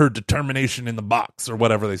woman and her determination in the box or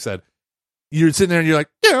whatever they said. You're sitting there and you're like,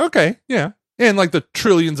 yeah, okay, yeah. And like the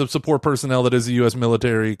trillions of support personnel that is the U.S.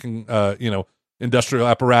 military, industrial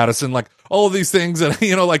apparatus and like all of these things. And,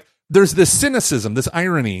 like there's this cynicism, this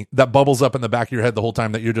irony that bubbles up in the back of your head the whole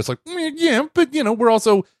time that you're just like, yeah, but we're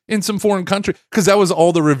also in some foreign country. Cause that was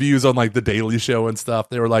all the reviews on like the Daily Show and stuff.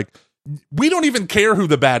 They were like, we don't even care who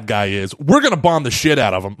the bad guy is. We're going to bomb the shit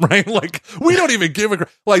out of him. Right. Like we don't even give a,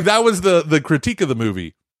 like that was the critique of the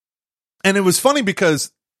movie. And it was funny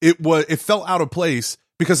because it felt out of place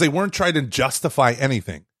because they weren't trying to justify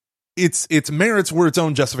anything. Its merits were its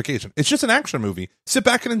own justification. It's just an action movie. Sit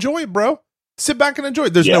back and enjoy it, bro. Sit back and enjoy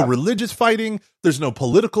it. There's no religious fighting. There's no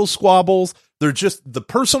political squabbles. They're just the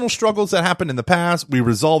personal struggles that happened in the past. We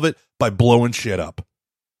resolve it by blowing shit up.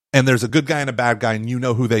 And there's a good guy and a bad guy, and you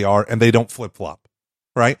know who they are, and they don't flip-flop,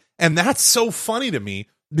 right? And that's so funny to me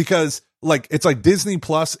because, like, it's like Disney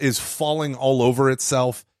Plus is falling all over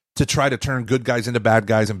itself to try to turn good guys into bad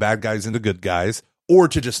guys and bad guys into good guys, or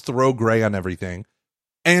to just throw gray on everything.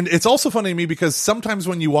 And it's also funny to me because sometimes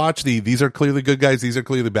when you watch these are clearly good guys, these are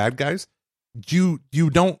clearly bad guys, you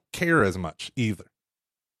don't care as much either.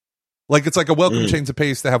 Like, it's like a welcome change of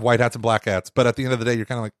pace to have white hats and black hats, but at the end of the day, you're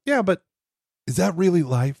kind of like, yeah, but is that really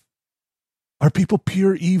life? Are people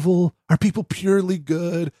pure evil? Are people purely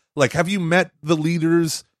good? Like, have you met the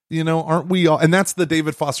leaders? Aren't we all? And that's the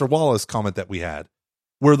David Foster Wallace comment that we had,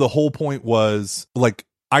 where the whole point was, like,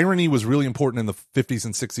 irony was really important in the 50s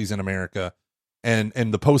and 60s in America, and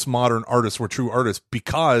the postmodern artists were true artists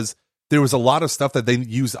because there was a lot of stuff that they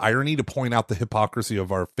used irony to point out the hypocrisy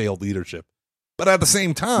of our failed leadership. But at the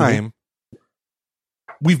same time,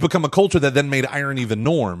 we've become a culture that then made irony the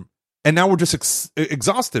norm, and now we're just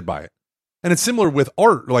exhausted by it. And it's similar with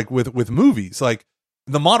art, like with movies. Like,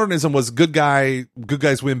 the modernism was good guys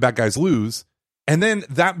win, bad guys lose. And then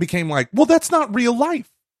that became like, well, that's not real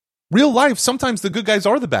life. Real life, sometimes the good guys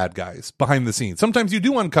are the bad guys behind the scenes. Sometimes you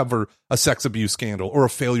do uncover a sex abuse scandal or a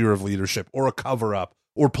failure of leadership or a cover-up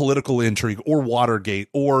or political intrigue or Watergate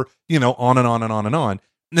or, on and on and on and on.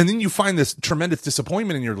 And then you find this tremendous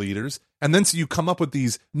disappointment in your leaders. And then so you come up with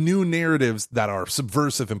these new narratives that are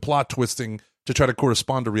subversive and plot twisting to try to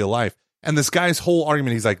correspond to real life. And this guy's whole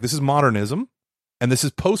argument, he's like, this is modernism and this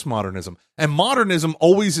is postmodernism. And modernism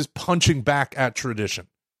always is punching back at tradition,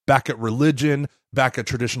 back at religion, back at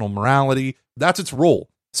traditional morality. That's its role.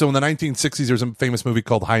 So in the 1960s, there's a famous movie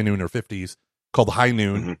called High Noon, or 50s, called High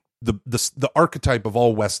Noon. The archetype of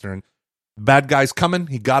all Western. Bad guy's coming.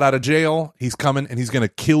 He got out of jail. He's coming, and he's going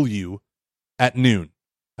to kill you at noon,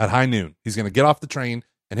 at high noon. He's going to get off the train,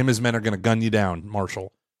 and him and his men are going to gun you down,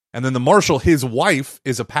 Marshal. And then the Marshal, his wife,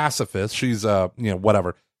 is a pacifist. She's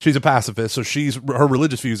whatever. She's a pacifist, so her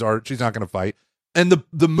religious views are she's not going to fight. And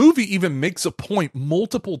the movie even makes a point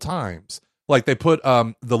multiple times. Like, they put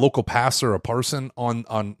the local pastor, a parson,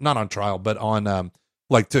 on not on trial, but on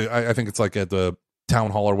I think it's like at the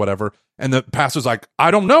town hall or whatever. And the pastor's like,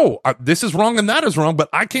 I don't know. This is wrong and that is wrong, but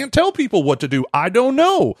I can't tell people what to do. I don't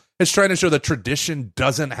know. It's trying to show that tradition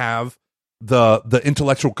doesn't have the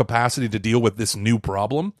intellectual capacity to deal with this new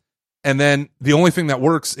problem. And then the only thing that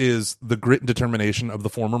works is the grit and determination of the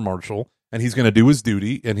former marshal, and he's going to do his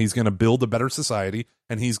duty, and he's going to build a better society,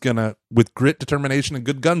 and he's going to, with grit, determination, and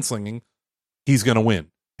good gunslinging, he's going to win.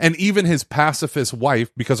 And even his pacifist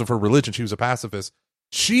wife, because of her religion, she was a pacifist,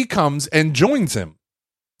 she comes and joins him.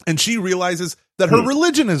 And she realizes that her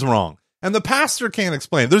religion is wrong. And the pastor can't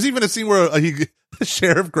explain. There's even a scene where the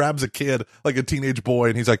sheriff grabs a kid, like a teenage boy,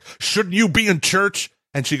 and he's like, shouldn't you be in church?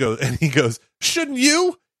 And he goes, shouldn't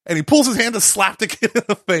you? And he pulls his hand to slap the kid in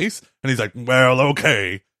the face. And he's like, well,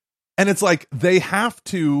 okay. And it's like, they have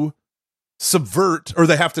to subvert, or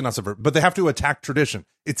they have to not subvert, but they have to attack tradition.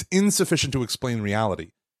 It's insufficient to explain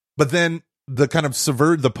reality. But then the kind of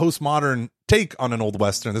the postmodern take on an old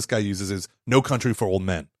Western this guy uses is No Country for Old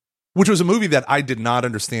Men, which was a movie that I did not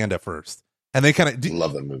understand at first. And they kind of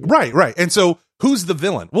love that movie. Right. And so who's the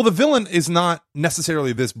villain? Well, the villain is not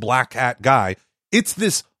necessarily this black hat guy. It's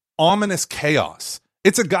this ominous chaos.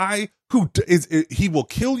 It's a guy who he will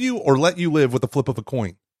kill you or let you live with the flip of a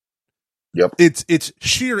coin. Yep. It's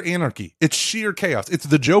sheer anarchy. It's sheer chaos. It's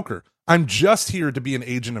the Joker. I'm just here to be an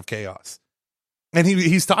agent of chaos. And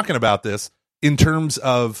he's talking about this in terms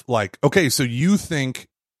of like, okay, so you think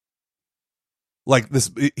like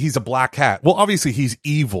this, he's a black hat. Well, obviously he's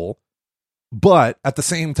evil, But at the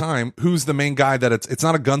same time, who's the main guy that it's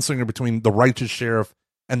not a gunslinger between the righteous sheriff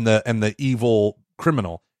and the evil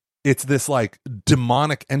criminal. It's this like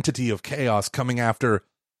demonic entity of chaos coming after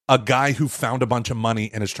a guy who found a bunch of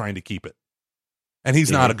money and is trying to keep it. And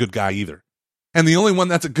he's not a good guy either. And the only one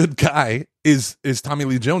that's a good guy is Tommy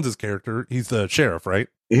Lee Jones's character. He's the sheriff, right?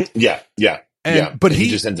 Yeah. But he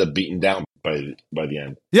just ends up beaten down by the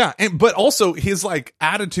end. Yeah, but also his like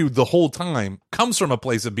attitude the whole time comes from a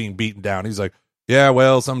place of being beaten down. He's like, yeah,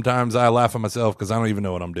 well, sometimes I laugh at myself because I don't even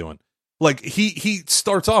know what I'm doing. Like he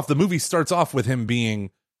starts off, the movie starts off with him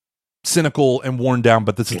being cynical and worn down,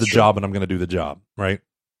 but this is the job and I'm going to do the job, right?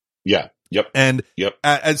 Yeah. Yep. And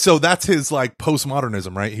so that's his like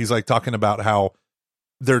postmodernism, right? He's like talking about how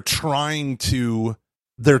they're trying to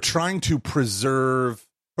preserve,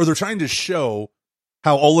 or they're trying to show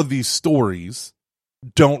how all of these stories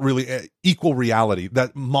don't really equal reality.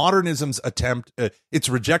 That modernism's attempt, its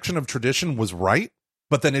rejection of tradition was right,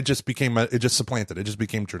 but then it just supplanted. It just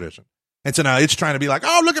became tradition. And so now it's trying to be like,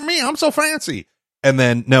 oh, look at me, I'm so fancy. And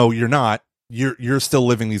then no, you're not. You're still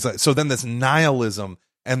living these. So then this nihilism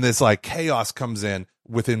and this like chaos comes in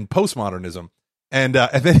within postmodernism. And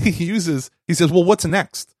then he says, well, what's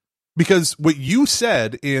next? Because what you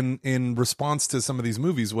said in response to some of these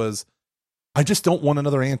movies was, I just don't want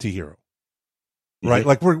another anti-hero. Right?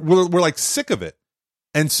 Like we're like sick of it.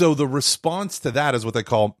 And so the response to that is what they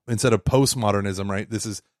call, instead of postmodernism, right? This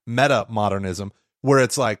is meta-modernism, where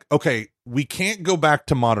it's like, okay, we can't go back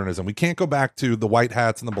to modernism. We can't go back to the white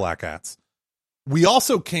hats and the black hats. We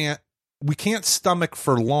also can't stomach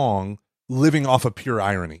for long living off of pure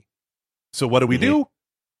irony. So what do?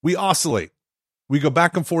 We oscillate. We go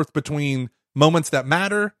back and forth between moments that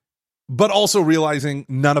matter, but also realizing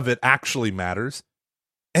none of it actually matters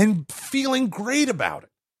and feeling great about it.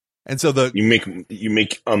 And so you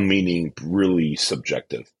make a meaning really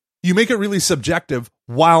subjective. You make it really subjective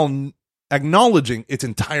while acknowledging it's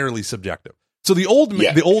entirely subjective. So the old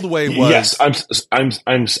way was, yes.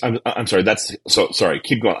 I'm sorry. That's so sorry.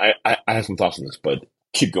 Keep going. I have some thoughts on this, but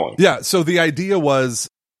keep going. Yeah. So the idea was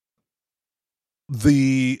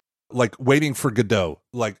like waiting for Godot.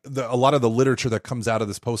 Like a lot of the literature that comes out of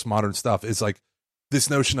this postmodern stuff is like this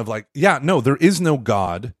notion of like, yeah, no, there is no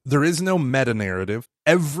God. There is no meta narrative.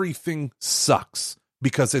 Everything sucks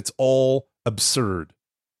because it's all absurd.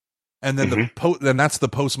 And then then that's the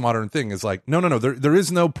postmodern thing is like, no. There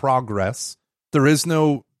is no progress. There is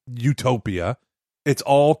no utopia. It's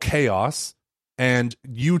all chaos. And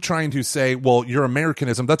you trying to say, well, your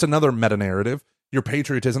Americanism, that's another meta narrative. Your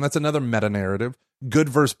patriotism, that's another meta narrative. Good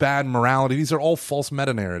versus bad morality, these are all false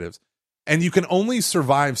meta narratives. And you can only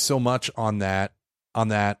survive so much on that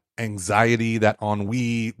anxiety, that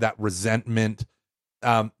ennui, that resentment,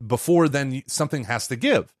 before then something has to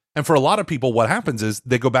give. And for a lot of people, what happens is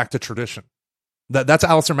they go back to tradition. That's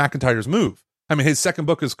Alistair McIntyre's move. I mean, his second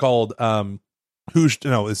book is called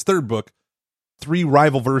his third book, Three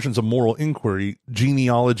Rival Versions of Moral Inquiry: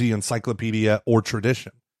 Genealogy, Encyclopedia, or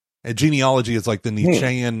Tradition. And genealogy is like the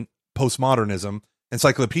Nietzschean postmodernism.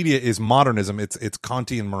 Encyclopedia is modernism. It's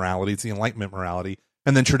Kantian morality. It's the Enlightenment morality.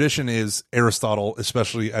 And then tradition is Aristotle,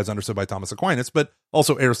 especially as understood by Thomas Aquinas, but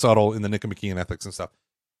also Aristotle in the Nicomachean Ethics and stuff.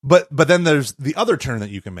 But then there's the other turn that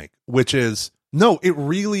you can make, which is, no, it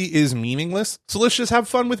really is meaningless. So let's just have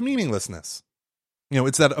fun with meaninglessness.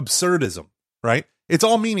 It's that absurdism, right? It's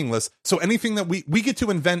all meaningless. So anything that we get to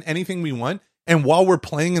invent anything we want. And while we're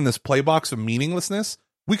playing in this playbox of meaninglessness,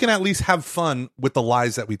 we can at least have fun with the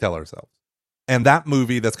lies that we tell ourselves. And that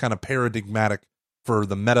movie that's kind of paradigmatic for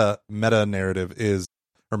the meta narrative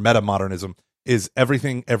or meta modernism is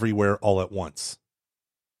Everything Everywhere All at Once.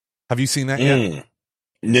 Have you seen that yet?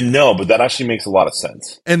 No, but that actually makes a lot of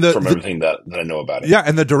sense from everything that I know about it. Yeah,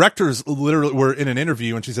 and the directors literally were in an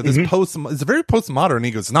interview and she said, it's very postmodern. And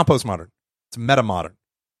he goes, it's not postmodern. It's meta modern.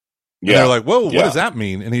 Yeah. And they're like, whoa, what does that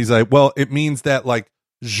mean? And he's like, well, it means that like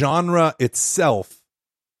genre itself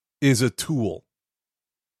is a tool.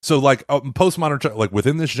 So like postmodern, like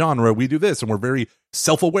within this genre, we do this and we're very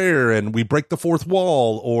self-aware and we break the fourth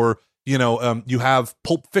wall, or, you have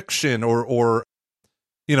Pulp Fiction or,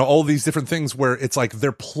 all these different things where it's like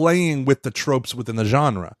they're playing with the tropes within the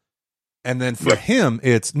genre. And then for him,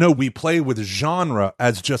 it's no, we play with genre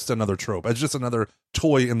as just another trope, as just another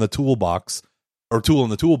toy in the toolbox or tool in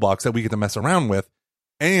the toolbox that we get to mess around with.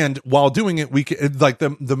 And while doing it, we can, like the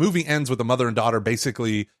movie ends with a mother and daughter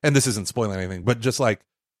basically, and this isn't spoiling anything, but just like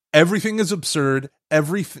everything is absurd.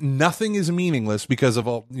 Nothing is meaningless because of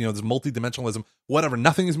all, this multidimensionalism, whatever.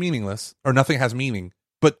 Nothing is meaningless or nothing has meaning,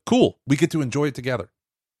 but cool. We get to enjoy it together.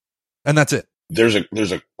 And that's it. There's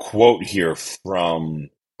a quote here from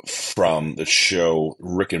from the show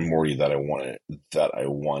Rick and Morty that I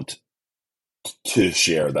want to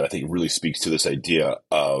share that I think really speaks to this idea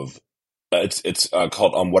of it's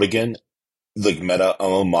called what again? Like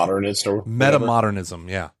modernist or Meta whatever? modernism,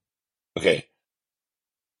 yeah. Okay.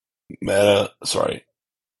 Meta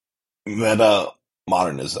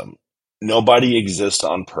modernism. Nobody exists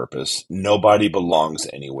on purpose. Nobody belongs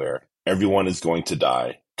anywhere. Everyone is going to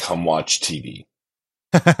die. Come watch TV.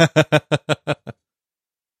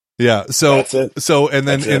 Yeah. So That's it. and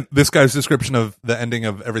then That's in it. this guy's description of the ending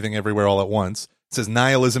of Everything Everywhere All at Once, it says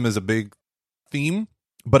nihilism is a big theme,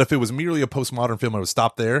 but if it was merely a postmodern film, it would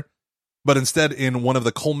stop there. But instead, in one of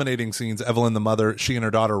the culminating scenes, Evelyn, the mother, she and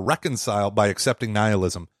her daughter reconcile by accepting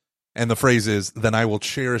nihilism. And the phrase is, then I will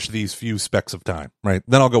cherish these few specks of time, right?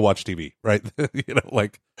 Then I'll go watch TV, right?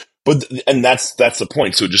 And that's the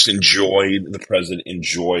point. So just enjoy the present,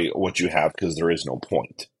 enjoy what you have, because there is no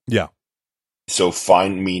point. Yeah. So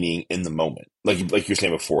find meaning in the moment. Like you were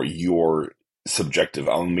saying before, your subjective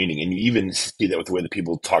own meaning. And you even see that with the way that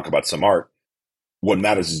people talk about some art. What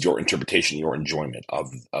matters is your interpretation, your enjoyment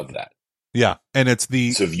of that. Yeah. And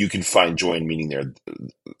so if you can find joy and meaning there,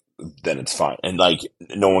 then it's fine. And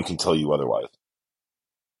no one can tell you otherwise.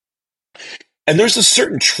 And there's a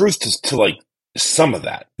certain truth to like some of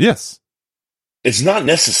that. Yes. It's not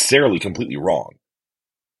necessarily completely wrong.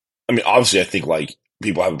 I mean, obviously I think like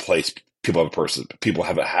people have a place, people have a person, people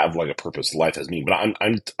have like a purpose, life has meaning. But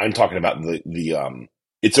I'm talking about the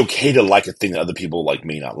it's okay to like a thing that other people like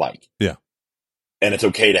may not like. Yeah. And it's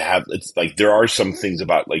okay to have, it's like, there are some things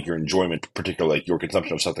about like your enjoyment, particularly like your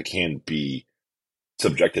consumption of stuff that can be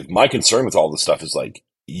subjective. My concern with all this stuff is like,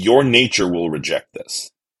 your nature will reject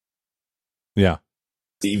this. Yeah.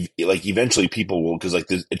 Like eventually people will, cause like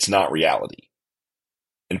it's not reality.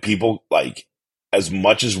 And people like, as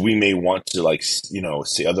much as we may want to like,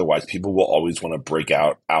 say otherwise, people will always want to break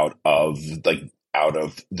out of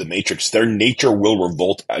the matrix. Their nature will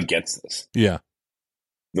revolt against this. Yeah.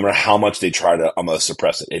 No matter how much they try to almost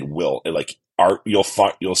suppress it, it will. Like art, you'll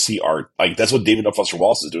see art. Like that's what David Foster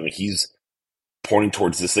Wallace is doing. He's pointing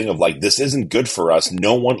towards this thing of like, this isn't good for us.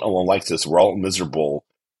 No one likes this. We're all miserable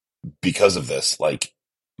because of this. Like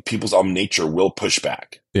people's nature will push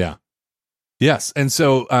back. Yeah. Yes. And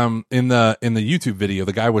so in the YouTube video,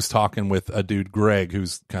 the guy was talking with a dude, Greg,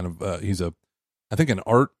 who's kind of I think an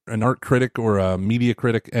art critic or a media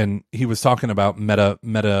critic, and he was talking about meta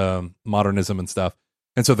modernism and stuff.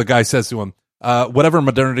 And so the guy says to him, whatever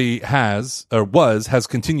modernity has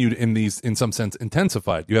continued in some sense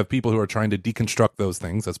intensified. You have people who are trying to deconstruct those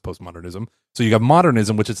things. That's postmodernism. So you have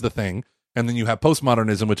modernism, which is the thing, and then you have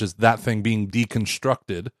postmodernism, which is that thing being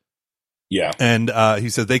deconstructed. Yeah. And he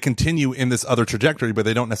says they continue in this other trajectory, but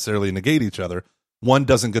they don't necessarily negate each other. One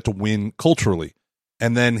doesn't get to win culturally.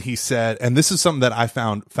 And then he said, and this is something that I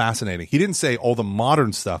found fascinating. He didn't say all the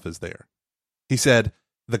modern stuff is there. He said,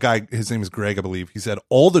 the guy, his name is Greg, I believe. He said,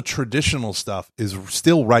 all the traditional stuff is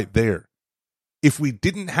still right there. If we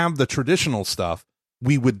didn't have the traditional stuff,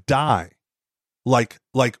 we would die. Like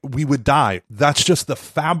we would die. That's just the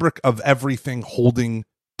fabric of everything holding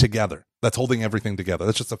together. That's holding everything together.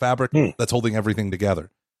 That's just a fabric that's holding everything together.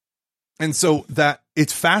 And so that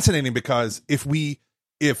it's fascinating because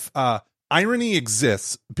if irony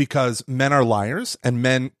exists because men are liars and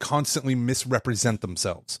men constantly misrepresent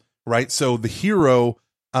themselves, right? So the hero,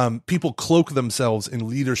 people cloak themselves in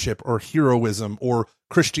leadership or heroism or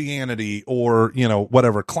Christianity or,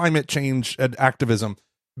 whatever, climate change and activism,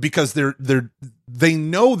 because they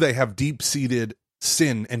know they have deep-seated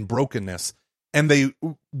sin and brokenness. And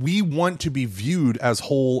we want to be viewed as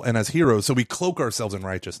whole and as heroes, so we cloak ourselves in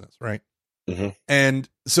righteousness, right? Mm-hmm. And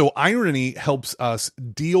so irony helps us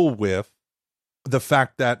deal with the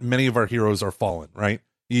fact that many of our heroes are fallen, right?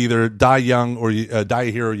 You either die young or you die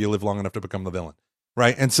a hero, you live long enough to become the villain,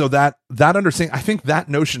 right? And so that understanding, I think that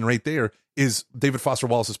notion right there is David Foster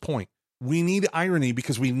Wallace's point. We need irony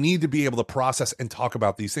because we need to be able to process and talk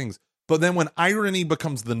about these things. But then when irony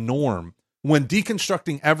becomes the norm, when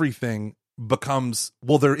deconstructing everything becomes,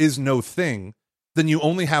 well, there is no thing, then you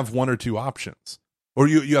only have one or two options. Or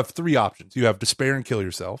you have three options. You have despair and kill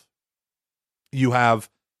yourself. You have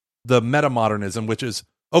the meta-modernism, which is,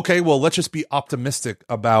 okay, well, let's just be optimistic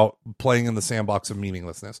about playing in the sandbox of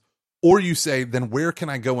meaninglessness. Or you say, then where can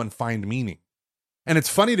I go and find meaning? And it's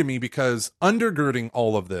funny to me because undergirding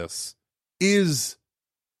all of this is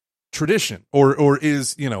tradition or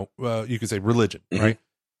is, you could say religion, right?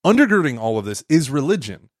 Undergirding all of this is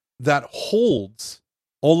religion that holds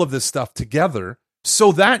all of this stuff together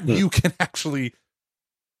so that you can actually,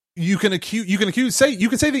 you can say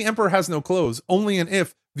the emperor has no clothes only and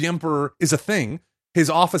if the emperor is a thing his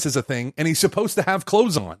office is a thing and he's supposed to have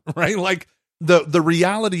clothes on, right? Like the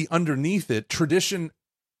reality underneath it, tradition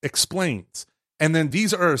explains. And then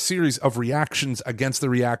these are a series of reactions against the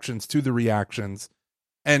reactions to the reactions.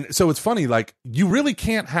 And so it's funny, like, you really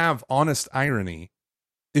can't have honest irony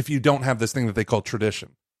if you don't have this thing that they call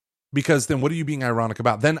tradition. Because then what are you being ironic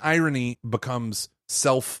about? Then irony becomes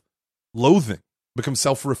self-loathing, becomes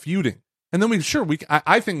self-refuting. And then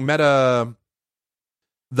I think the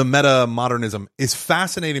meta-modernism is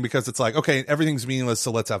fascinating because it's like, okay, everything's meaningless,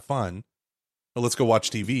 so let's have fun. Or let's go watch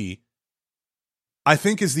TV. I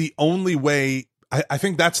think is the only way, I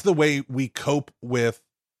think that's the way we cope with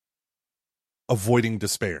avoiding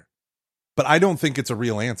despair. But I don't think it's a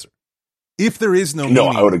real answer. If there is no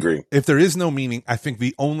meaning, I would agree. If there is no meaning, I think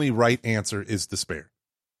the only right answer is despair.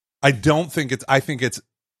 I think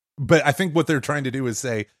what they're trying to do is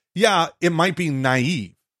say, yeah, it might be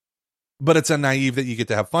naive, but it's a naive that you get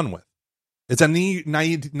to have fun with. It's a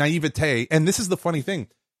naivete. And this is the funny thing.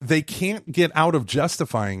 They can't get out of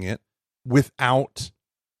justifying it without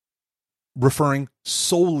referring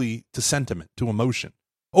solely to sentiment, to emotion.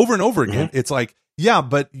 Over and over again, It's like, yeah,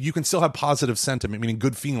 but you can still have positive sentiment, meaning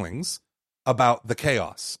good feelings about the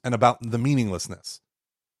chaos and about the meaninglessness.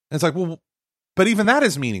 And it's like, well, but even that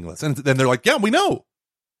is meaningless. And then they're like, yeah, we know.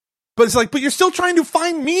 But it's like, but you're still trying to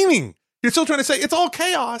find meaning. You're still trying to say it's all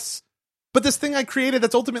chaos. But this thing I created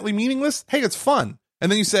that's ultimately meaningless, hey, it's fun. And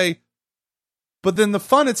then you say, but then the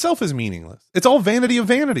fun itself is meaningless. It's all vanity of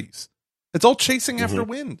vanities. It's all chasing after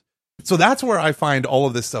wind. So that's where I find all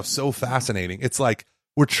of this stuff so fascinating. It's like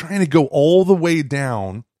we're trying to go all the way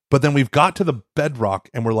down, but then we've got to the bedrock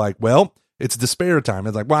and we're like, well, it's despair time.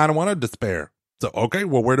 It's like, well, I don't want to despair. So, okay,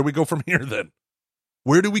 well, where do we go from here then?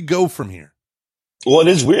 Where do we go from here? Well, it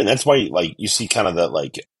is weird. And that's why, like, you see kind of that,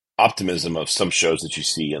 like, optimism of some shows that you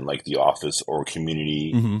see in, like, The Office or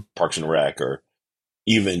Community, Parks and Rec, or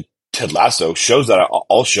even Ted Lasso,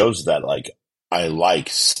 all shows that, like, I like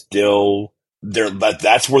still,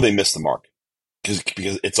 that's where they miss the mark.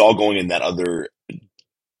 Because it's all going in that other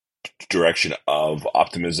direction of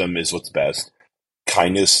optimism is what's best.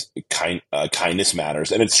 Kindness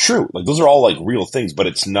matters. And it's true. Like, those are all, like, real things, but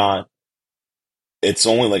it's not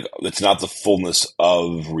the fullness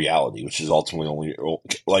of reality, which is ultimately only,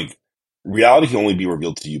 like, reality can only be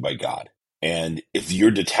revealed to you by God. And if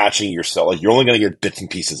you're detaching yourself, like, you're only going to get bits and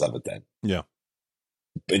pieces of it then. Yeah.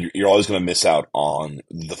 And you're always going to miss out on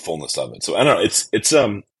the fullness of it. So I don't know.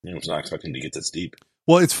 I was not expecting to get this deep.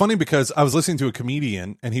 Well, it's funny because I was listening to a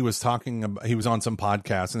comedian and he was talking about, he was on some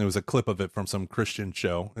podcast and there was a clip of it from some Christian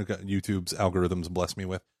show. YouTube's algorithms bless me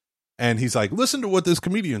with. And he's like, listen to what this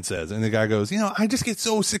comedian says. And the guy goes, I just get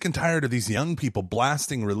so sick and tired of these young people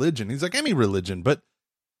blasting religion. He's like, any religion. But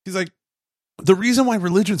he's like, the reason why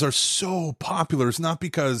religions are so popular is not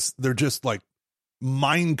because they're just like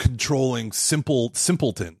mind controlling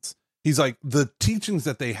simpletons. He's like, the teachings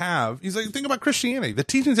that they have, he's like, think about Christianity. The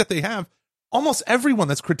teachings that they have, almost everyone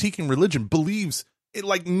that's critiquing religion believes it,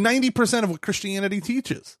 like 90% of what Christianity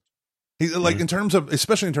teaches. He's like,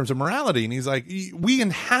 especially in terms of morality. And he's like, we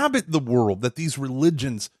inhabit the world that these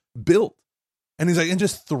religions built. And he's like, and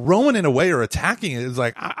just throwing it away or attacking it is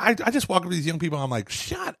like, I just walk up to these young people. And I'm like,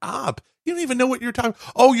 shut up. You don't even know what you're talking.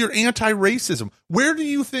 Oh, you're anti-racism. Where do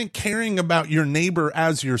you think caring about your neighbor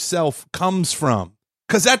as yourself comes from?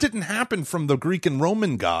 Because that didn't happen from the Greek and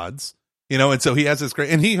Roman gods, and so he has this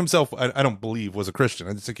great, and he himself, I don't believe was a Christian.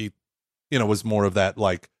 I just think he, was more of that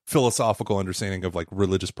like philosophical understanding of like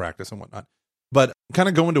religious practice and whatnot. But kind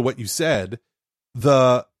of going to what you said,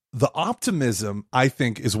 the optimism, I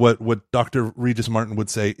think, is what Dr. Regis Martin would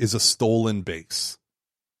say is a stolen base,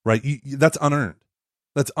 right? That's unearned.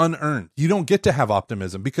 That's unearned. You don't get to have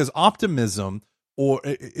optimism because optimism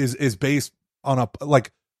is based on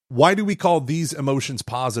why do we call these emotions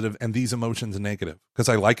positive and these emotions negative? Because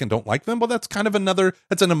I like and don't like them? Well, that's kind of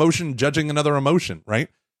that's an emotion judging another emotion, right?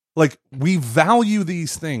 Like, we value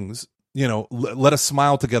these things, let us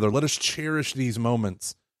smile together. Let us cherish these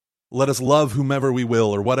moments. Let us love whomever we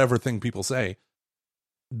will, or whatever thing people say.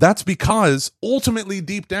 That's because ultimately,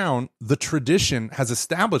 deep down, the tradition has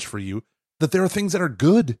established for you that there are things that are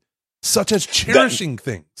good, such as cherishing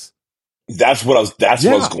things. That's what I was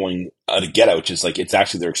going to get at, which is like, it's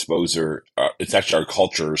actually their exposure. It's actually our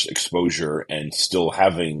culture's exposure, and still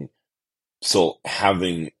having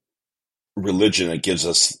religion that gives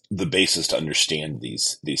us the basis to understand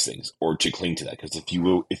these things, or to cling to that. Because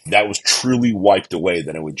if that was truly wiped away,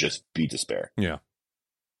 then it would just be despair.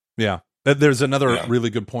 Yeah. There's another really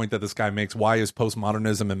good point that this guy makes. Why is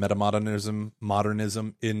postmodernism and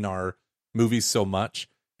modernism in our movies so much?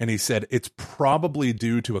 And he said it's probably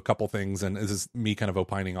due to a couple things, and this is me kind of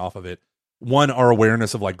opining off of it. one, our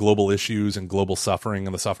awareness of like global issues and global suffering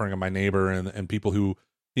and the suffering of my neighbor and people who,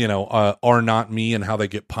 you know, are not me and how they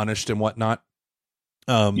get punished and whatnot.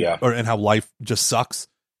 And how life just sucks.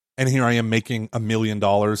 And here I am making $1 million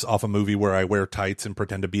off a movie where I wear tights and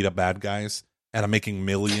pretend to beat up bad guys, and I'm making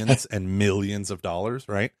millions and millions of dollars,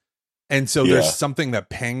 right? And so there's something that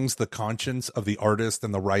pangs the conscience of the artist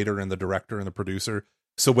and the writer and the director and the producer.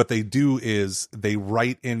 So what they do is they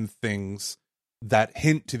write in things that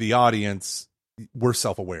hint to the audience, we're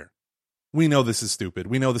self-aware. We know this is stupid.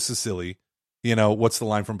 We know this is silly. You know, what's the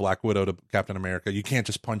line from Black Widow to Captain America? You can't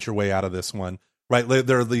just punch your way out of this one, right?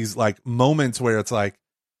 There are these like moments where it's like,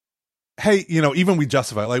 hey, you know, even we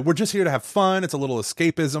justify it. Like, we're just here to have fun. It's a little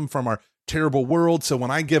escapism from our terrible world. So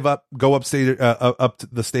when I go up to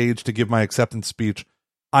the stage to give my acceptance speech,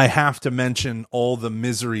 I have to mention all the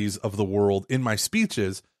miseries of the world in my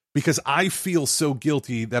speeches because I feel so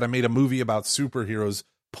guilty that I made a movie about superheroes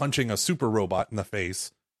punching a super robot in the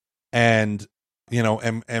face and, you know,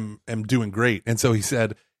 am doing great. And so he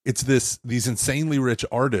said, it's these insanely rich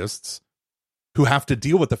artists who have to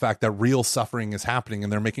deal with the fact that real suffering is happening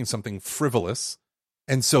and they're making something frivolous.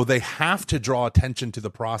 And so they have to draw attention to the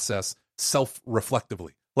process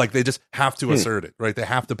self-reflectively. Like they just have to assert it, right? They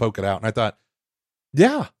have to poke it out. And I thought,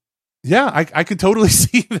 I could totally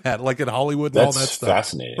see that, like in Hollywood and all that stuff. That's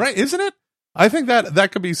fascinating. Right, isn't it? I think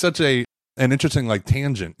that could be such an interesting like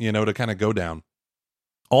tangent, you know, to kind of go down.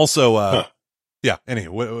 Also, anyway,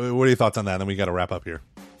 what are your thoughts on that? And then we got to wrap up here.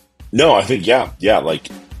 No, I think, like,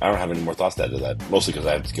 I don't have any more thoughts to add to that, mostly because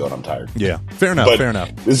I have to go and I'm tired. Yeah, fair enough.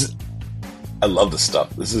 I love this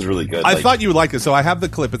stuff. This is really good. I thought you would like it, so I have the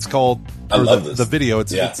clip. It's called, I love this. The video.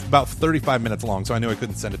 It's about 35 minutes long, so I knew I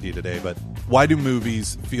couldn't send it to you today, but Why Do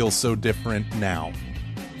Movies Feel So Different Now?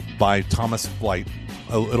 By Thomas Flight.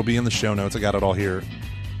 It'll be in the show notes. I got it all here.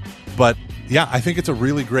 But yeah, I think it's a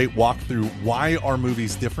really great walk through why are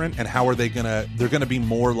movies different and how are they're gonna be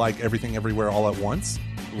more like Everything Everywhere All at Once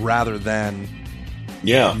rather than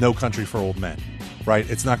No Country for Old Men, right?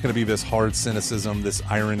 It's not going to be this hard cynicism, this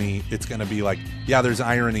irony. It's going to be like, yeah, there's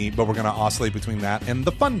irony, but we're going to oscillate between that and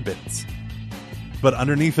the fun bits. But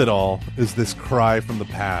underneath it all is this cry from the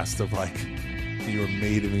past of like, you were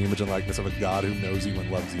made in the image and likeness of a God who knows you and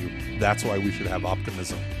loves you. That's why we should have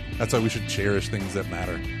optimism. That's why we should cherish things that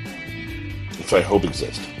matter. That's why hope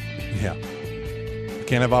exists. Yeah. You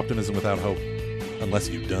can't have optimism without hope. Unless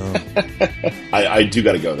you dumb. I do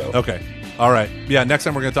got to go, though. Okay. All right. Yeah, next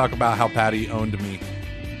time we're going to talk about how Patty owned me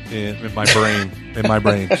in my brain. In my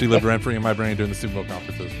brain. She lived rent-free in my brain during the Super Bowl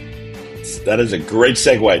conferences. That is a great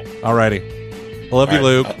segue. All righty. I love you,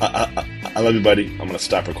 Luke. I love you, buddy. I'm going to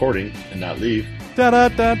stop recording and not leave.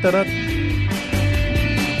 Da-da-da-da-da.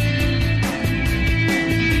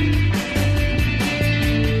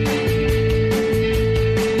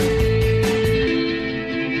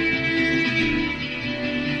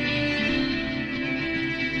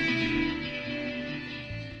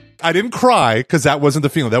 I didn't cry because that wasn't the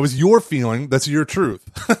feeling. That was your feeling. That's your truth.